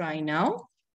you to try now.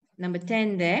 Number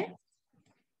 10 there.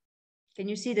 Can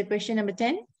you see the question number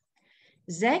 10?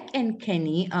 Zach and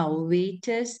Kenny are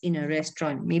waiters in a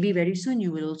restaurant. Maybe very soon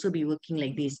you will also be working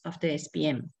like this after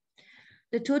SPM.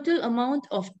 The total amount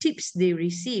of tips they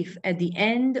receive at the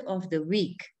end of the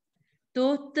week.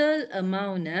 Total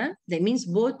amount, that means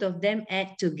both of them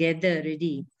add together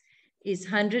already, is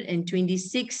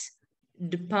 126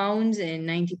 pounds and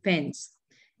 90 pence.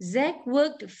 Zach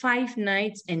worked 5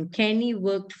 nights and Kenny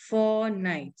worked 4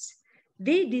 nights.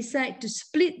 They decide to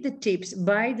split the tips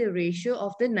by the ratio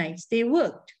of the nights they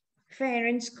worked, fair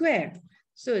and square.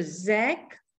 So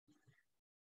Zach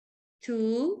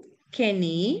to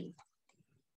Kenny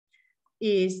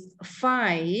is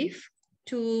 5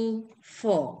 to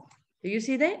 4. Do you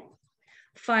see that?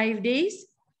 5 days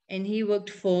and he worked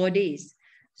 4 days.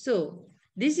 So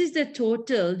this is the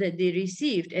total that they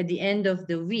received at the end of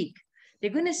the week.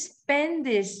 They're going to spend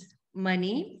this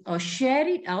money or share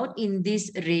it out in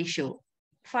this ratio.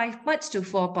 5 parts to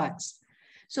 4 parts.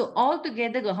 So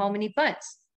altogether, got how many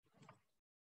parts?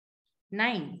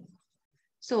 9.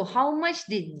 So how much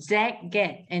did Zach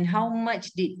get and how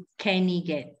much did Kenny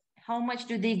get? How much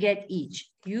do they get each?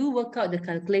 You work out the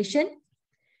calculation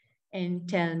and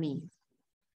tell me.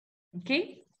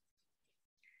 Okay?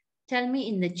 Tell me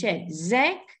in the chat.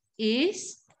 Zach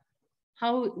is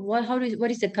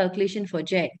what is the calculation for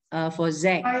Zach? For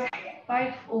Zach?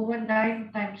 5 over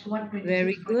 9 times 126.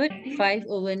 Very good. 5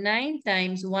 over 9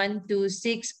 times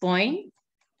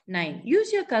 126.9.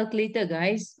 Use your calculator,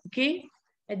 guys. Okay?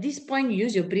 At this point,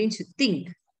 use your brains to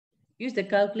think. Use the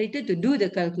calculator to do the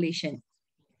calculation.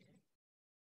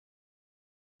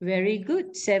 Very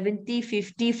good.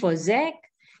 70-50 for Zach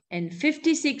and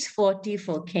 56-40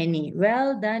 for Kenny.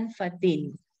 Well done,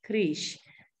 Fatin, Krish,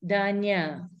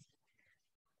 Danya.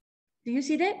 Do you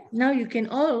see that? Now you can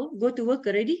all go to work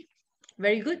already.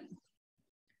 Very good.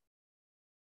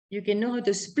 You can know how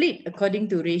to split according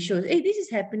to ratios. Hey, this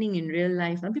is happening in real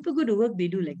life. When people go to work, they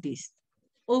do like this.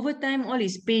 Overtime, all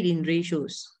is paid in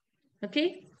ratios.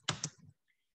 Okay?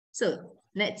 So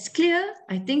that's clear.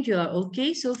 I think you are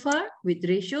okay so far with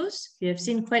ratios. You have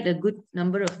seen quite a good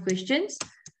number of questions.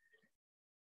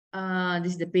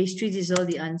 This is the pastry. This is all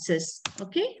the answers.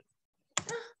 Okay?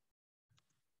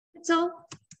 That's all.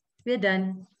 We are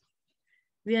done.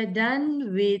 We are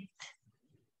done with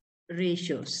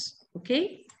ratios.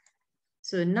 Okay?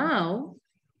 So now,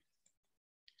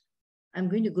 I'm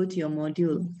going to go to your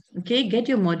module. Okay? Get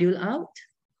your module out.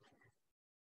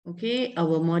 Okay,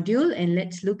 our module, and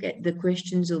let's look at the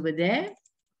questions over there.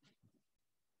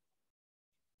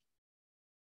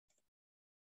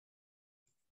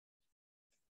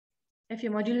 Have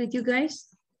your module with you guys?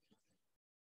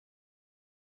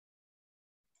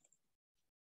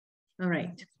 All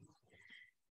right.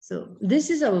 So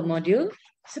this is our module.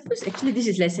 Suppose actually this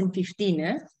is lesson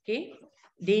 15, okay?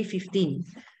 Day 15,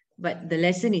 but the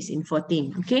lesson is in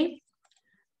 14, okay?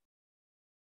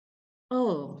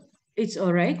 Oh, it's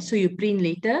all right. So you print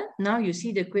later. Now you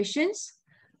see the questions,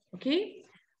 okay?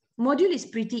 Module is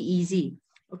pretty easy.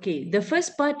 Okay, the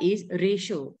first part is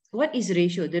ratio. What is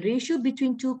ratio? The ratio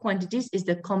between two quantities is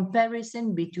the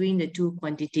comparison between the two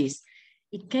quantities.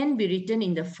 It can be written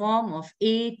in the form of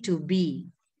A to B.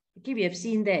 Okay, we have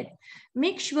seen that.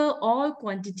 Make sure all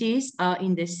quantities are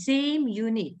in the same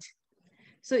unit.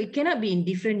 So it cannot be in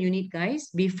different unit, guys,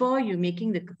 before you make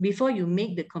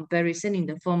the comparison in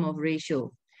the form of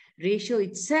ratio. Ratio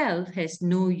itself has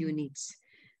no units.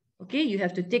 Okay, you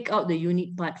have to take out the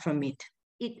unit part from it.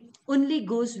 It only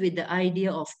goes with the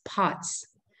idea of parts.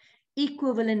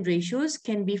 equivalent ratios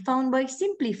can be found by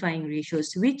simplifying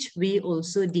ratios, which we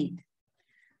also did.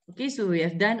 Okay, so we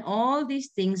have done all these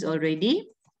things already.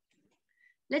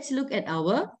 Let's look at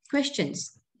our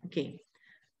questions. Okay,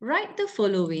 write the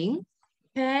following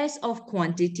pairs of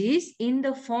quantities in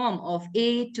the form of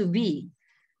A to B.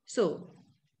 So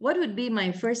what would be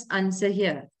my first answer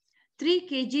here? 3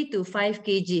 kg to 5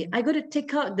 kg. I got to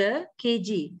take out the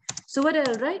kg. So what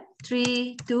I'll write?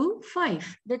 3 to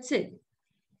 5. That's it.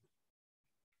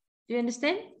 Do you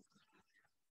understand?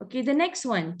 Okay, the next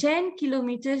one, 10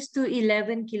 kilometers to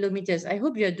 11 kilometers. I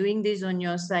hope you're doing this on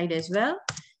your side as well.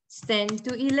 It's 10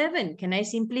 to 11. Can I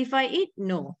simplify it?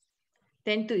 No.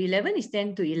 10 to 11 is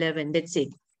 10 to 11. That's it.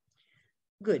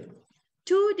 Good.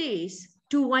 2 days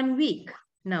to 1 week.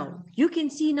 Now, you can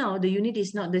see now the unit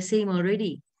is not the same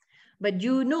already. But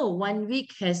you know 1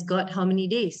 week has got how many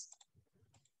days?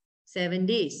 7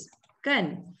 days.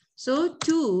 Kan? So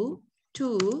 2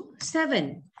 to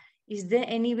 7. Is there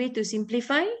any way to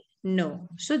simplify? No.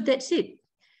 So that's it.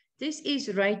 This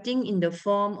is writing in the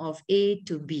form of A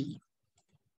to B.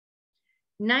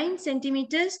 9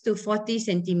 centimeters to 40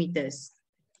 centimeters.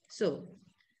 So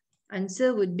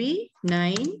answer would be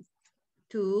 9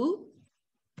 to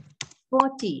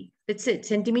 40. That's it.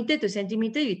 Centimeter to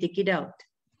centimeter, you take it out.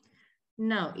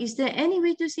 Now, is there any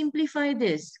way to simplify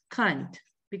this? Can't,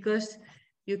 because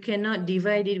you cannot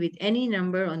divide it with any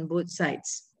number on both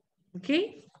sides.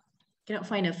 Okay? Cannot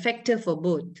find a factor for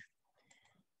both.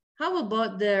 How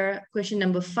about the question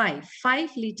number 5?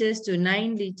 5 liters to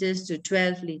 9 liters to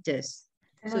 12 liters.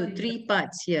 So 3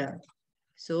 parts here.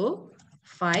 So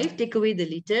 5, take away the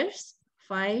liters.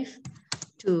 5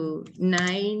 to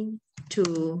 9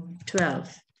 to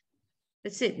 12.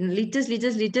 That's it. Liters,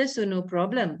 liters, liters, so no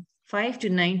problem. 5 to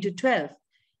 9 to 12.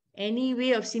 Any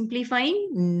way of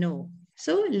simplifying? No.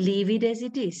 So leave it as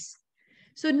it is.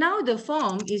 So now the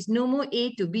form is no more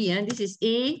A to B. This is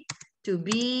A to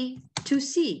B to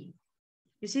C.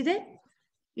 You see that?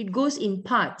 It goes in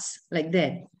parts like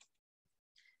that.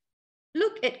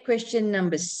 Look at question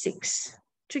number 6.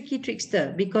 Tricky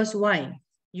trickster. Because why?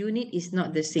 Unit is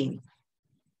not the same.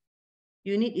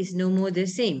 Unit is no more the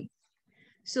same.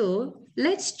 So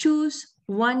let's choose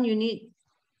one unit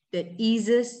that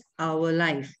eases our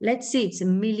life. Let's say it's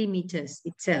millimeters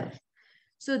itself.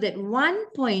 So that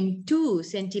 1.2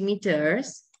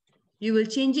 centimeters, you will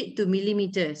change it to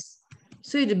millimeters.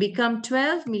 So it will become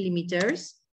 12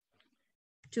 millimeters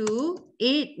to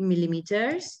 8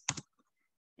 millimeters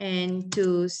and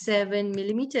to 7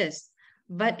 millimeters.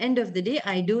 But end of the day,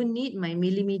 I don't need my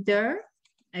millimeter.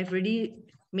 I've already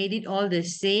made it all the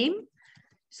same.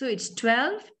 So it's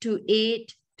 12 to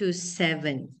 8 to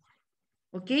 7.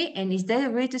 Okay, and is there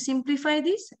a way to simplify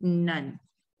this? None.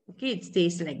 Okay, it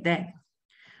stays like that.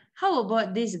 How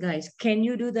about this, guys? Can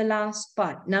you do the last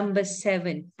part? Number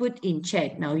 7, put in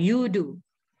chat. Now you do.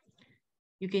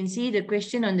 You can see the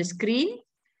question on the screen.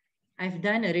 I've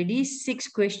done already 6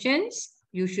 questions.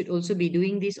 You should also be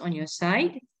doing this on your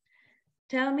side.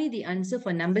 Tell me the answer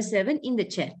for number 7 in the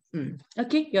chat.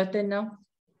 Okay, your turn now.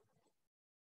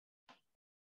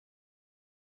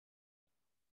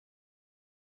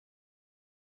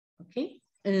 Okay.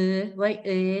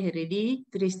 Ready?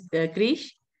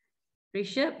 Krish?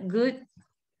 Rishabh, good.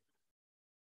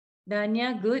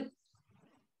 Dania, good.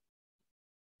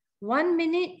 1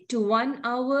 minute to 1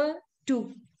 hour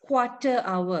to quarter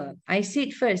hour. I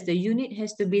said first, the unit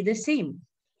has to be the same.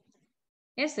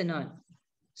 Yes or not?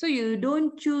 So you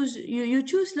don't choose, you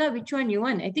choose lah which one you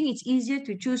want. I think it's easier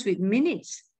to choose with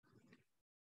minutes.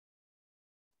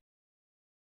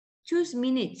 Choose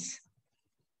minutes.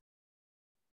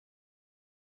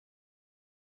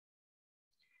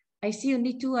 I see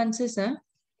only 2 answers, huh?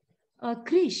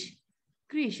 Krish,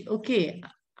 okay.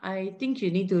 I think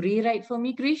you need to rewrite for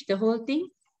me, Krish, the whole thing.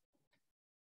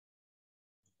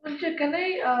 Can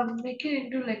I make it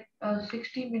into like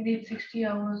 60 minutes, 60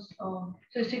 hours,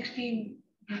 so 16?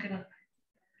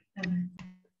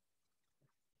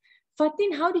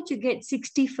 Fatin, how did you get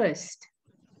 60 first?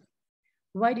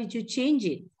 Why did you change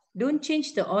it? Don't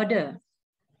change the order.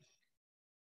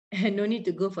 No need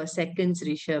to go for seconds,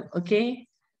 Rishabh, okay?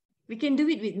 We can do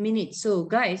it with minutes. So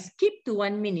guys, keep to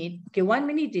 1 minute. Okay, 1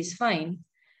 minute is fine.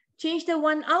 Change the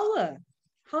 1 hour.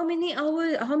 How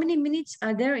many minutes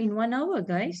are there in 1 hour,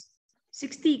 guys?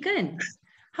 60, kan?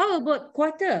 How about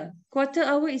quarter? Quarter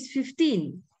hour is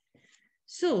 15.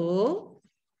 So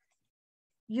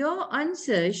your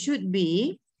answer should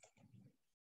be,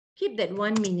 keep that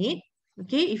 1 minute.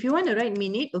 Okay, if you want to write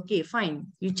minute, okay,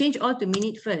 fine. You change all to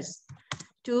minute first.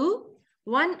 To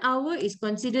 1 hour is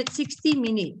considered 60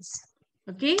 minutes.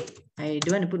 Okay, I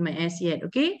don't want to put my S yet.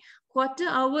 Okay, Quarter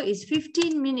hour is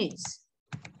 15 minutes.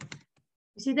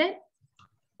 You see that?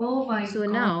 Oh my So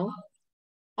God. now,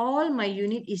 all my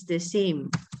unit is the same.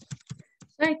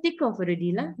 So I take off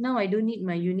already lah. Now I don't need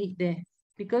my unit there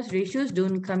because ratios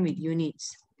don't come with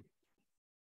units.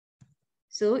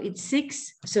 So it's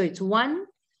 6. So it's 1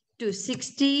 to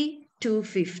 60 to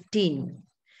 15.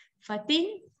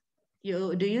 Fatin,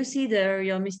 do you see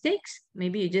your mistakes?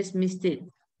 Maybe you just missed it.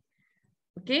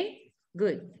 Okay,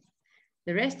 good.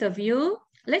 The rest of you,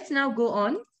 let's now go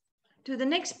on to the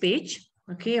next page,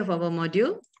 okay, of our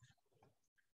module.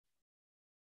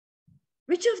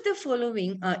 Which of the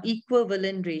following are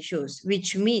equivalent ratios?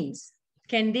 Which means,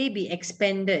 can they be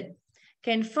expanded?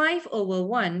 Can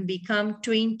 5/1 become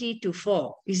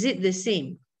 20/4? Is it the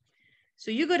same?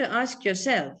 So you got to ask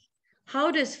yourself,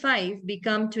 how does 5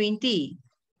 become 20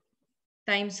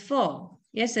 times 4?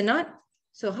 Yes or not?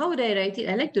 So how would I write it?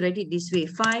 I like to write it this way.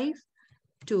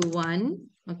 5/1,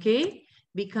 okay,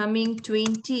 becoming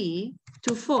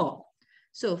 20/4.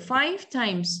 So 5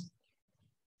 times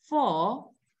 4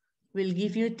 will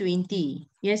give you 20.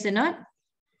 Yes or not?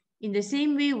 In the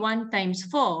same way, 1 times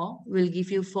 4 will give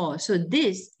you 4. So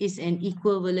this is an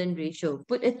equivalent ratio.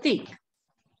 Put a tick.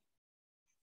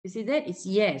 You see that? It's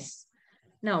yes.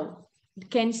 Now,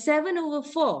 can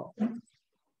 7/4,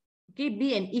 okay,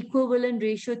 be an equivalent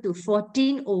ratio to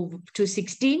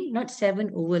 14/16? Not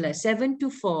 7/,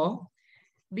 7/4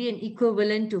 be an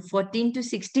equivalent to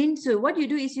 14/16? So what you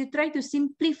do is you try to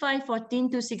simplify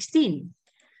 14/16.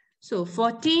 So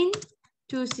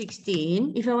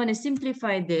 14/16, if I want to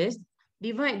simplify this,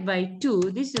 divide by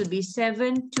 2, this will be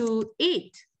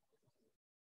 7/8.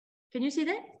 Can you see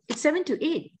that? It's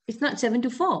 7/8. It's not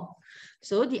 7/4.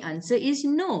 So the answer is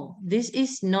no. This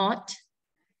is not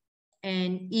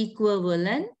an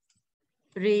equivalent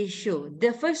ratio.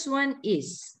 The first one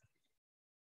is.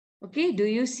 Okay, do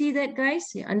you see that,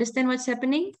 guys? You understand what's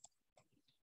happening?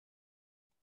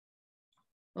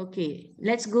 Okay,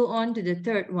 let's go on to the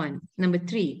third one, number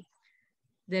 3.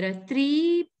 There are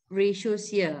 3 ratios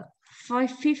here,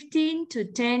 15 to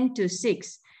 10 to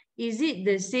 6. Is it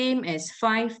the same as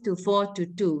 5 to 4 to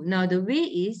 2? Now the way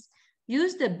is,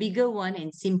 use the bigger one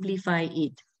and simplify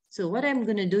it. So what I'm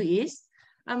going to do is,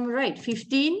 I'm right,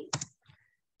 15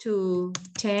 to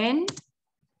 10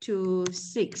 to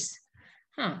 6.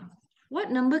 What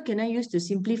number can I use to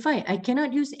simplify? I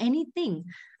cannot use anything.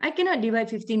 I cannot divide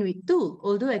 15 with 2,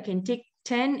 although I can take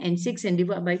 10 and 6 and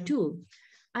divide by 2.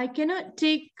 I cannot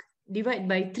divide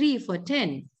by 3 for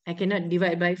 10. I cannot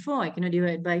divide by 4. I cannot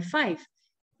divide by 5.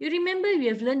 You remember we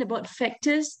have learned about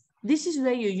factors? This is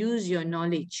where you use your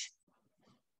knowledge.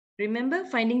 Remember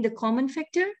finding the common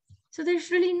factor? So there's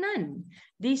really none.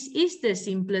 This is the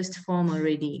simplest form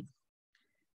already.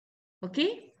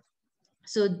 Okay?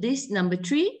 So this number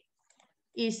 3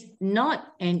 is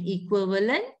not an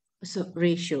equivalent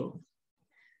ratio.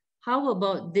 How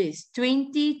about this?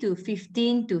 20 to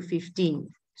 15 to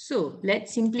 15. So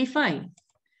let's simplify.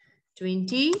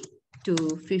 20 to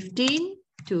 15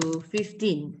 to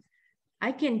 15.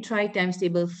 I can try times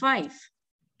table 5.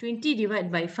 20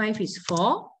 divided by 5 is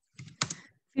 4.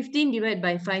 15 divided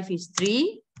by 5 is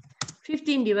 3.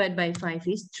 15 divided by 5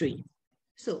 is 3.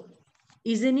 So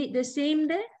isn't it the same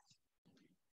there?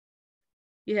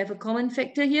 You have a common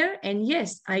factor here, and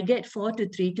yes, I get 4 to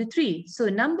 3 to 3. So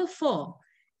number 4,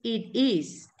 it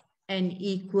is an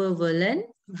equivalent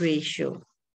ratio.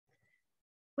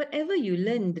 Whatever you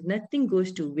learned, nothing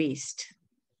goes to waste.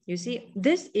 You see,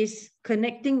 this is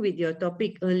connecting with your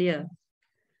topic earlier,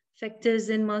 factors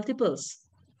and multiples.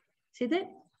 See that?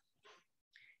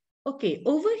 Okay,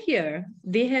 over here,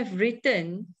 they have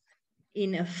written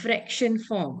in a fraction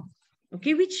form,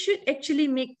 okay, which should actually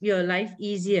make your life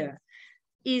easier.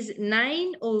 Is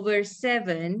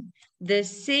 9/7 the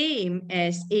same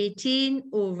as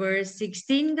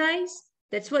 18/16, guys?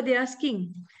 That's what they're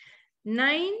asking.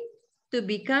 9 to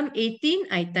become 18,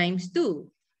 I times 2.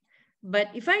 But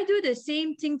if I do the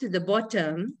same thing to the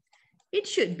bottom, it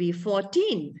should be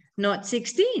 14, not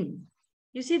 16.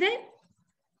 You see that?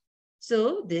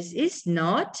 So this is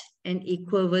not an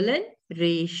equivalent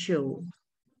ratio.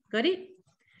 Got it?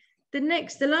 The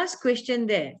last question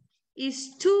there.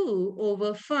 Is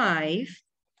 2/5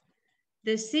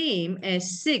 the same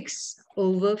as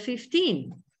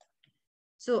 6/15?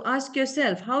 So ask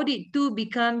yourself, how did 2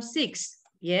 become 6?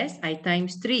 Yes, I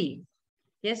times 3.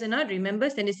 Yes or not? Remember,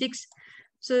 standard 6.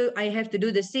 So I have to do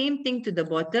the same thing to the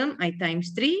bottom. I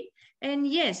times 3. And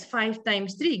yes, 5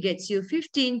 times 3 gets you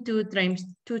 15. 2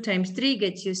 times 3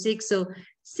 gets you 6. So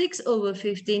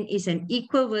 6/15 is an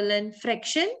equivalent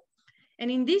fraction. And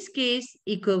in this case,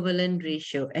 equivalent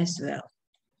ratio as well.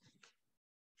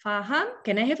 Faham?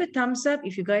 Can I have a thumbs up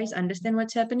if you guys understand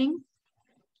what's happening?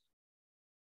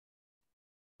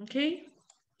 Okay.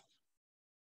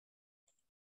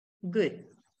 Good.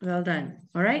 Well done.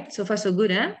 All right. So far, so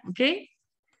good, huh? Okay.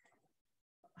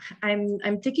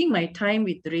 I'm taking my time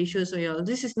with the ratio, so y'all,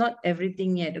 this is not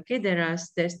everything yet. Okay.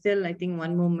 There's still, I think,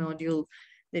 one more module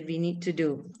that we need to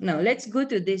do. Now let's go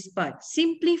to this part.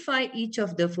 Simplify each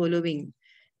of the following.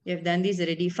 You have done this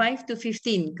already. 5 to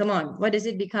 15. Come on. What does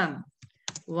it become?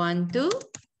 1, 2,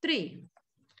 3.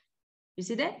 You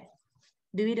see that?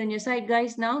 Do it on your side,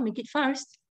 guys. Now make it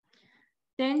fast.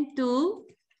 10 to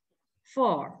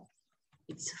 4.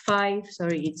 It's 5.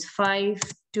 Sorry, it's 5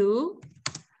 to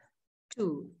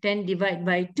 2. 10 divided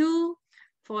by 2.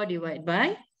 4 divided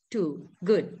by 2.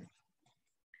 Good.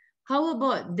 How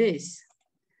about this?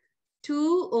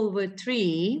 2 over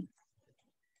 3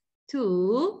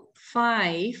 to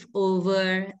 5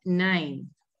 over 9.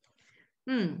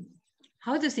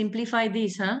 How to simplify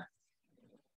this, huh?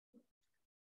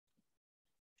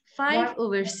 5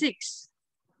 over 6.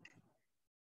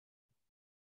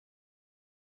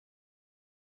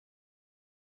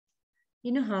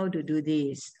 You know how to do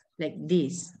this, like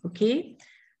this, okay?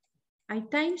 I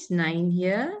times 9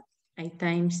 here, I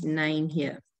times 9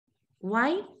 here.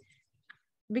 Why?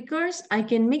 Because I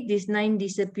can make this 9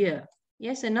 disappear.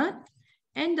 Yes or not?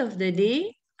 End of the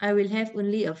day, I will have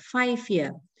only a 5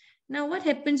 here. Now, what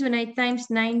happens when I times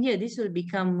 9 here? This will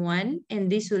become 1 and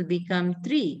this will become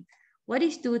 3. What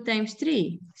is 2 times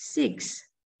 3? 6.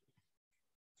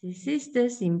 This is the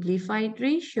simplified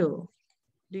ratio.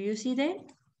 Do you see that?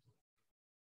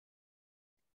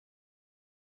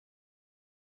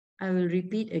 I will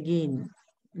repeat again.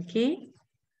 Okay?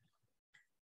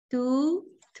 2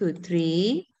 to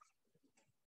 3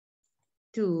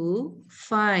 to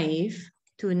 5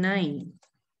 to 9.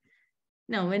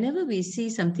 Now, whenever we see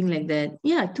something like that,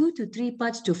 yeah, 2 to 3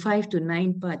 parts to 5 to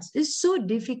 9 parts, it's so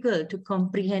difficult to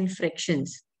comprehend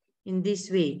fractions in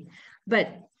this way. But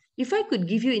if I could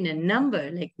give you in a number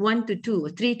like 1 to 2 or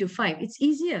 3 to 5, it's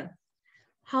easier.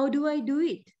 How do I do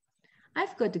it?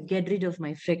 I've got to get rid of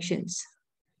my fractions.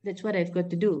 That's what I've got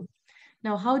to do.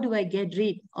 Now, how do I get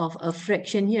rid of a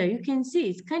fraction here? You can see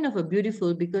it's kind of a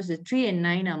beautiful because the 3 and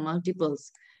 9 are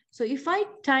multiples. So if I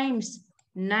times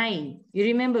 9, you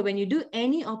remember when you do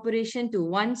any operation to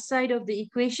one side of the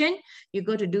equation, you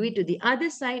got to do it to the other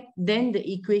side, then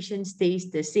the equation stays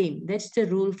the same. That's the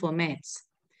rule for maths.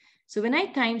 So when I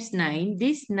times 9,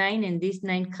 this 9 and this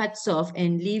 9 cuts off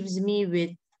and leaves me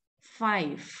with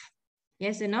 5.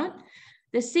 Yes or not?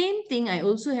 The same thing I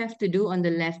also have to do on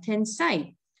the left-hand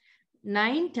side.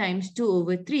 9 times 2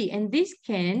 over 3. And this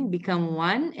can become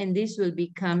 1 and this will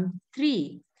become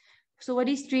 3. So what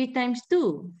is 3 times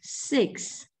 2?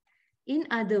 6. In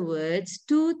other words,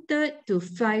 2/3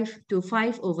 to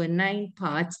 5 over 9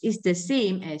 parts is the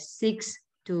same as 6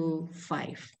 to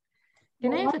 5.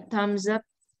 Can I have a thumbs up?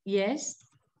 Yes?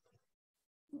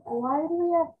 Why do we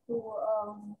have to,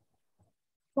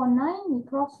 for 9 we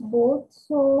cross both,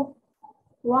 so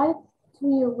why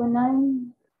 3 over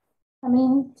 9? I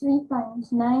mean 3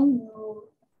 times 9 you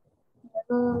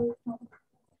never.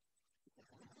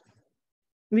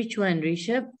 Which one,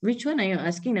 Rishabh? Which one are you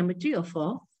asking? Number 3 or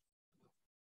 4?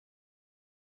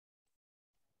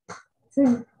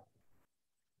 3.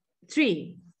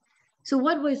 3. So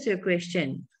what was your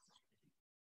question?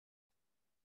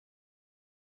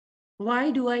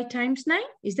 Why do I times 9?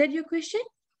 Is that your question?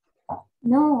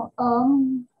 No,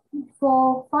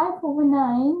 for 5 over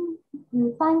 9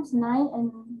 you times 9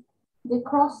 and they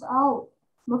cross out,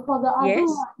 but for the other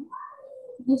one,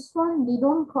 this one they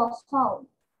don't cross out.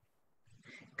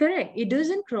 Correct. It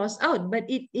doesn't cross out, but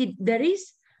there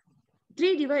is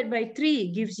 3 divided by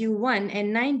 3 gives you 1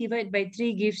 and 9 divided by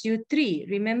 3 gives you 3.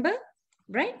 Remember?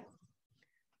 Right?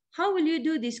 How will you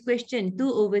do this question? 2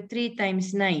 over 3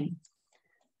 times 9.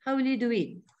 How will you do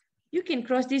it? You can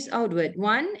cross this outward.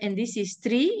 1 and this is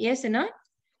 3. Yes or not?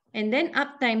 And then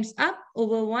up times up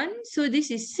over 1. So this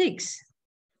is 6.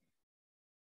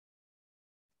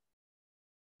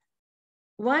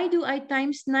 Why do I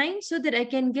times 9? So that I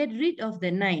can get rid of the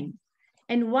 9.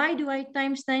 And why do I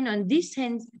times 9 on this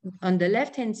hand, on the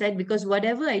left hand side? Because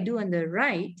whatever I do on the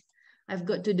right, I've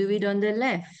got to do it on the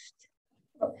left.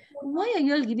 Why are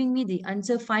you all giving me the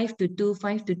answer 5 to 2,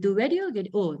 5 to 2? Where do you all get?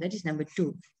 Oh, that is number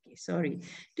 2. Okay, sorry.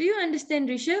 Do you understand,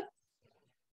 Rishabh?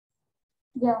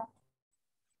 Yeah.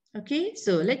 Okay,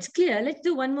 so let's clear. Let's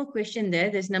do one more question there.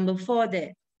 There's number 4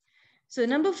 there. So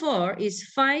number 4 is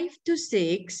 5 to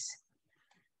 6,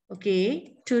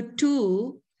 okay, to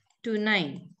 2 to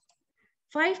 9.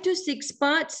 5 to 6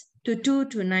 parts to 2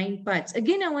 to 9 parts.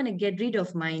 Again, I want to get rid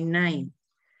of my 9.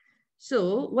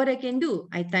 So what I can do,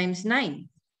 I times 9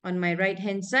 on my right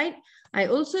hand side. I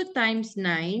also times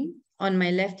 9 on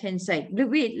my left hand side.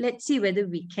 Wait, let's see whether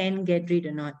we can get rid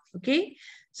or not. Okay,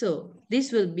 so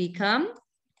this will become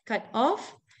cut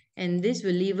off and this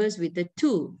will leave us with a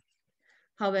 2.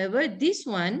 However, this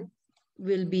one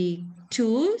will be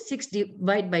 2. 6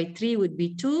 divided by 3 would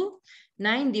be 2.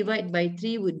 9 divided by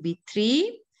 3 would be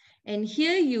 3. And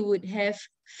here you would have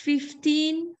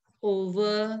 15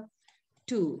 over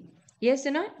 2. Yes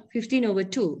or not? 15 over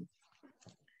 2.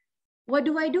 What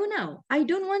do I do now? I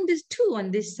don't want this 2 on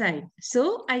this side.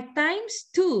 So I times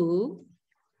 2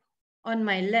 on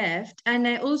my left and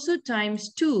I also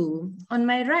times 2 on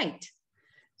my right.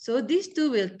 So these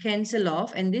two will cancel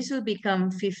off and this will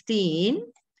become 15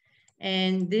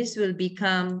 and this will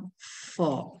become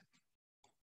 4.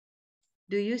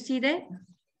 Do you see that?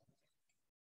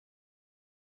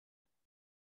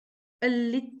 A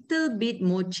little bit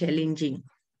more challenging,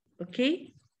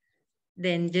 okay,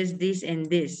 than just this and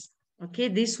this. Okay,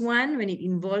 this one, when it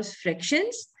involves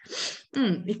fractions,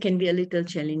 it can be a little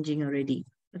challenging already.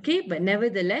 Okay, but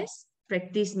nevertheless,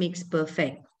 practice makes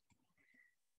perfect.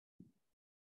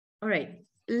 All right,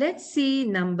 let's see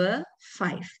number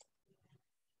 5.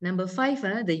 Number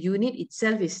 5, the unit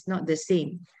itself is not the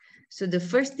same. So the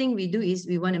first thing we do is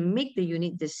we want to make the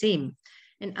unit the same.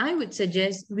 And I would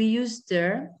suggest we use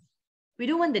we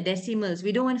don't want the decimals,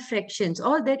 we don't want fractions.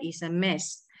 All that is a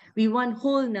mess. We want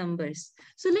whole numbers.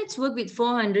 So let's work with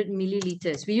 400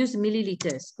 milliliters. We use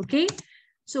milliliters, okay?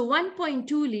 So 1.2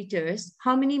 liters,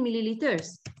 how many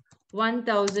milliliters?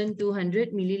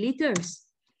 1,200 milliliters,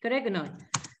 correct or not?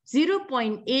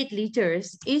 0.8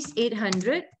 liters is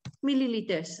 800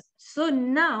 milliliters. So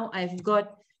now I've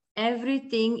got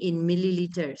everything in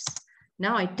milliliters.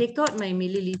 Now I take out my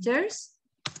milliliters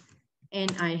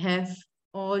and I have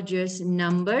all just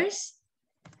numbers.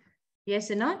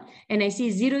 Yes or not? And I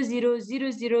see 0, 0,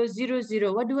 0, 0, 0,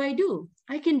 0. What do?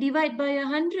 I can divide by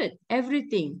 100,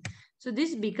 everything. So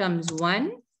this becomes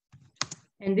 1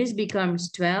 and this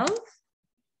becomes 12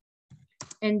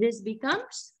 and this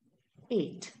becomes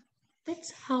 8.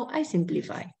 That's how I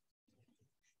simplify.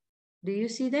 Do you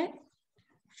see that?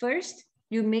 First,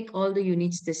 you make all the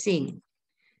units the same.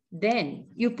 Then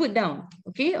you put down,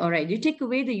 okay? All right, you take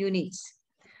away the units.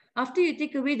 After you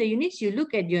take away the units, you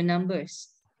look at your numbers.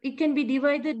 It can be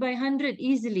divided by 100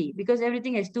 easily because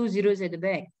everything has 2 zeros at the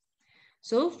back.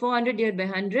 So 400 divided by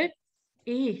 100,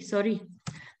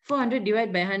 400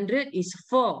 divided by 100 is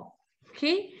 4,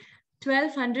 okay?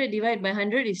 1200 divided by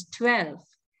 100 is 12.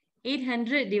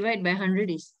 800 divided by 100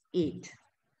 is 8.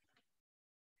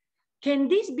 Can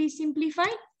this be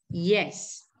simplified?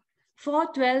 Yes.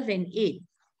 4, 12 and 8.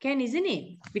 Can, isn't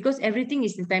it? Because everything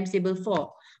is in times table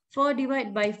 4. 4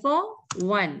 divided by 4,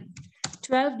 1.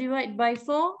 12 divided by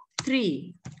 4,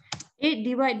 3. 8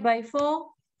 divided by 4,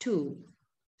 2.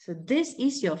 So this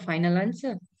is your final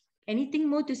answer. Anything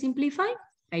more to simplify?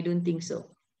 I don't think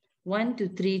so. 1 to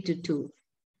 3 to 2.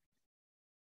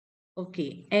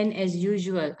 Okay, and as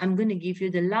usual, I'm going to give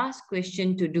you the last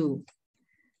question to do.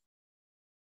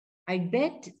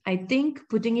 I think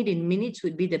putting it in minutes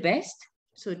would be the best.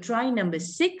 So try number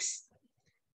 6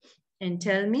 and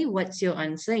tell me what's your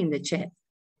answer in the chat.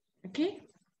 Okay,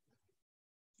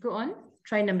 go on.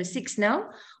 Try number 6 now.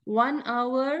 1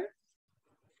 hour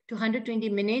to 120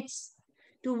 minutes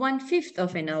to 1/5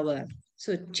 of an hour.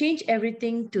 So change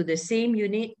everything to the same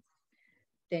unit.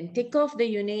 Then take off the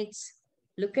units.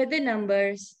 Look at the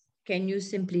numbers. Can you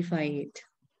simplify it?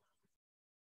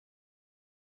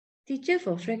 Teacher,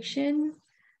 for fraction,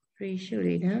 ratio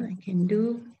rate, I can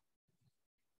do.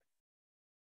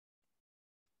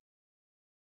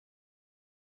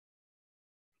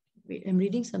 Wait, I'm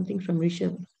reading something from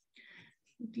Rishabh.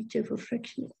 Teacher, for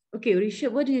fraction. Okay,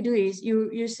 Rishabh, what you do is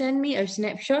you send me a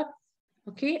snapshot,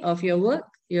 okay, of your work,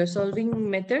 your solving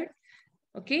method,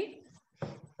 okay?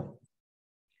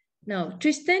 Now,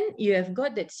 Tristan, you have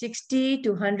got that 60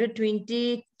 to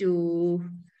 120 to...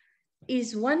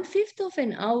 Is 1/5 of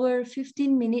an hour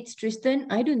 15 minutes, Tristan?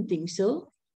 I don't think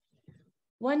so.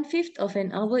 1/5 of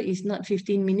an hour is not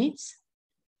 15 minutes.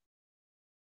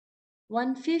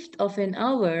 1/5 of an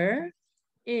hour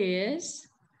is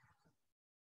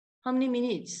how many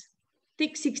minutes?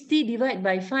 Take 60 divided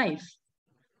by 5.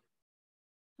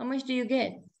 How much do you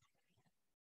get?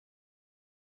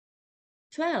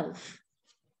 12.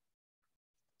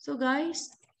 So guys,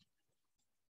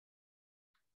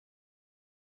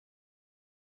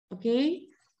 okay,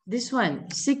 this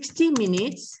one, 60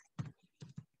 minutes,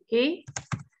 okay,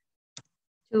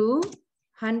 to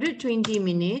 120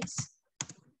 minutes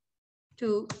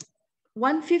to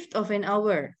 1/5 of an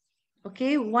hour.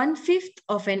 Okay, 1/5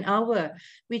 of an hour,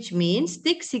 which means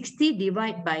take 60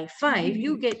 divide by 5,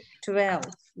 you get 12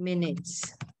 minutes.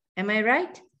 Am I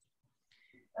right?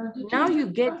 Now you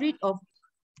get rid of,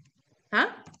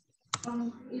 huh?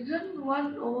 Isn't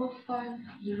 1/5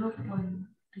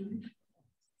 0.2?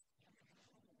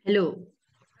 Hello.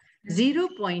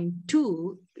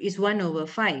 0.2 is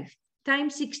 1/5.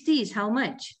 Times 60 is how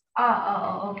much?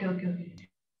 Okay.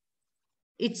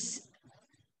 It's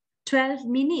 12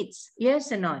 minutes.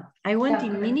 Yes or not? I want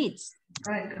in minutes.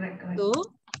 Correct. So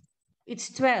it's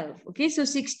 12. Okay, so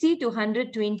 60 to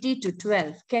 120 to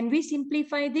 12. Can we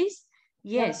simplify this?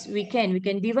 Yes, we can. We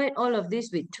can divide all of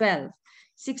this with 12.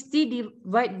 60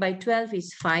 divided by 12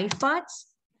 is 5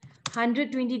 parts.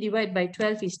 120 divided by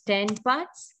 12 is 10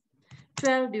 parts.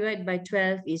 12 divided by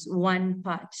 12 is 1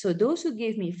 part. So those who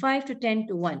gave me 5 to 10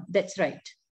 to 1, that's right.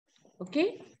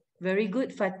 Okay, very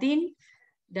good, Fatin,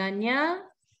 Danya,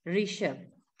 Rishabh.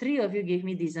 3 of you gave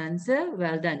me this answer.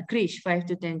 Well done. Krish, 5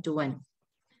 to 10 to 1.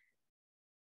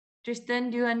 Tristan,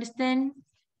 do you understand?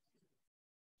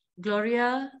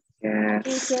 Gloria? Yes.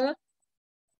 Okay, sir.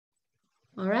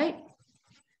 All right.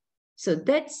 So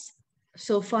that's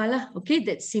so far lah. Okay,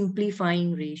 that's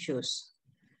simplifying ratios.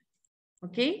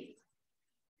 Okay.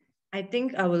 I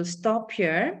think I will stop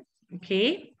here.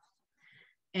 Okay.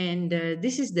 And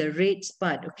this is the rates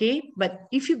part. Okay. But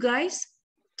if you guys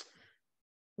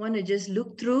want to just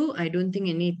look through, I don't think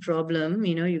any problem,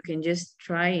 you know, you can just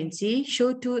try and see.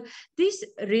 Show to this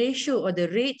ratio or the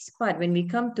rates part. When we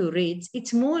come to rates,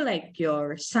 it's more like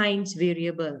your science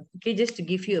variable. Okay, just to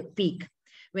give you a peek.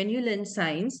 When you learn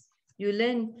science, you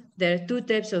learn there are 2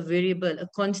 types of variable, a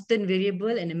constant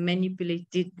variable and a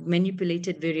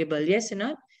manipulated variable. Yes or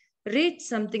not? Rate,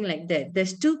 something like that.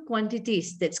 There's 2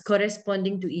 quantities that's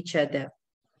corresponding to each other.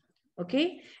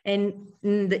 Okay, and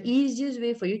the easiest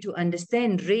way for you to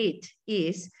understand rate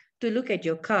is to look at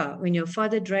your car. When your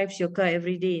father drives your car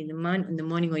every day in the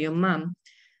morning, or your mom,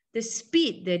 the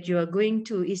speed that you are going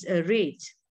to is a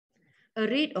rate. A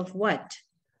rate of what?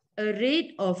 A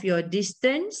rate of your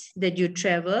distance that you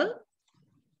travel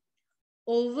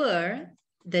over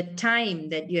the time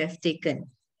that you have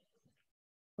taken.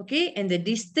 Okay, and the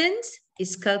distance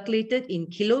is calculated in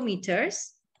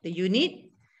kilometers, the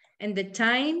unit, and the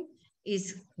time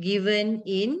is given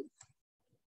in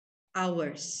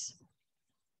hours.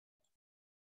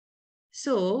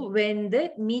 So when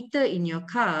that meter in your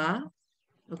car,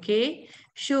 okay,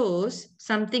 shows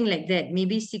something like that,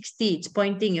 maybe 60, it's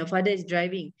pointing, your father is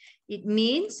driving, it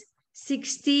means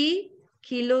 60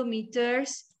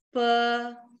 kilometers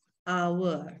per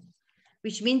hour,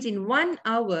 which means in 1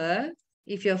 hour,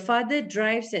 if your father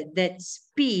drives at that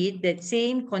speed, that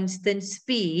same constant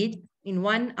speed in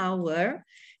 1 hour,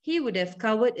 he would have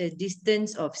covered a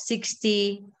distance of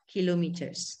 60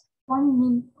 kilometers.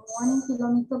 1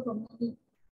 kilometer per minute.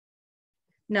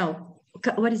 Now,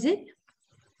 what is it?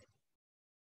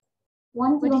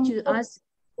 1 What kilometer, did you ask?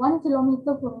 1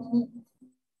 kilometer per minute.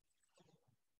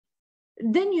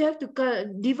 Then you have to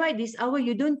divide this hour.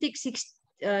 You don't take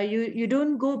you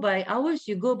don't go by hours,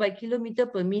 you go by kilometer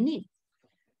per minute.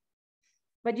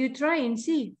 But you try and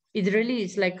see. It really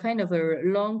is like kind of a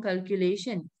long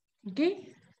calculation.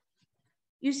 Okay.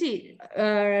 You see,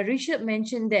 Rishabh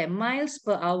mentioned there, miles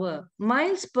per hour.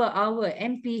 Miles per hour,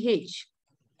 MPH.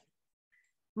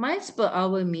 Miles per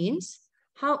hour means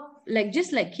how, like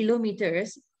just like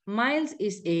kilometers, miles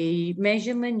is a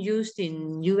measurement used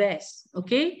in US.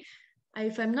 Okay.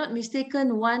 If I'm not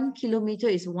mistaken, 1 kilometer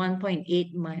is 1.8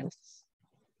 miles.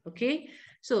 Okay.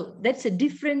 So that's a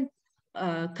different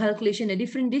calculation, a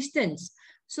different distance.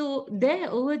 So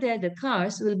over there, the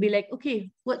cars will be like,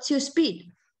 okay, what's your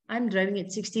speed? I'm driving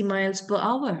at 60 miles per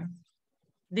hour.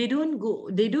 They don't go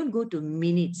to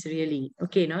minutes really.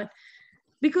 Okay, not?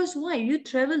 Because why? You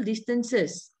travel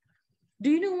distances.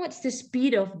 Do you know what's the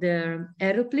speed of the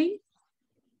aeroplane?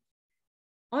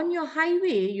 On your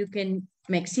highway, you can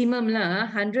maximum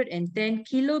 110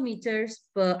 kilometers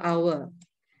per hour.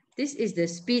 This is the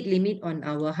speed limit on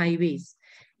our highways.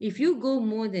 If you go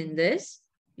more than this,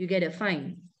 you get a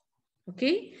fine.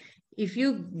 Okay? If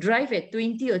you drive at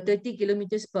 20 or 30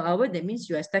 kilometers per hour, that means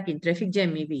you are stuck in traffic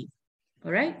jam maybe.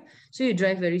 All right? So you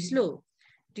drive very slow.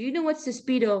 Do you know what's the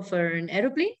speed of an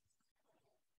aeroplane?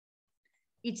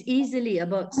 It's easily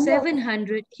about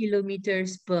 700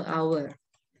 kilometers per hour.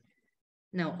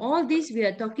 Now, all this we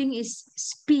are talking is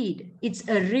speed. It's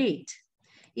a rate.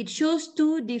 It shows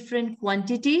 2 different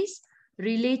quantities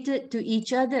related to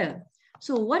each other.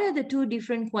 So what are the 2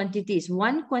 different quantities?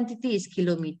 One quantity is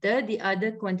kilometer, the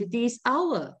other quantity is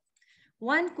hour.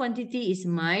 One quantity is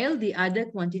mile, the other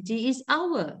quantity is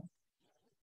hour.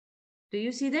 Do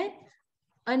you see that?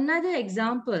 Another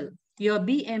example, your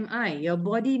BMI, your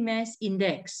body mass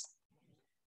index.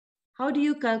 How do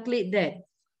you calculate that?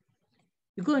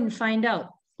 You go and find out.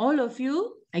 All of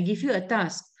you, I give you a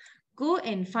task. Go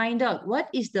and find out what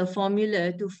is the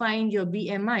formula to find your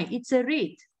BMI. It's a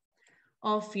rate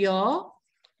of your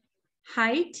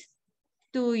height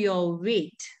to your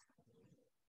weight.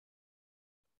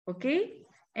 Okay?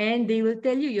 And they will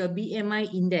tell you your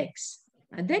BMI index.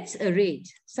 That's a rate.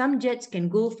 Some jets can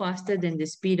go faster than the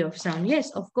speed of sound.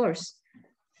 Yes, of course.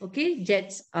 Okay,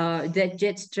 jets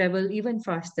travel even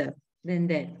faster than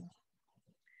that.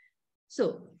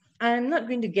 So I'm not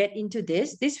going to get into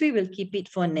this. This we will keep it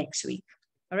for next week.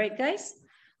 All right, guys.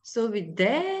 So with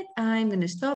that, I'm going to stop.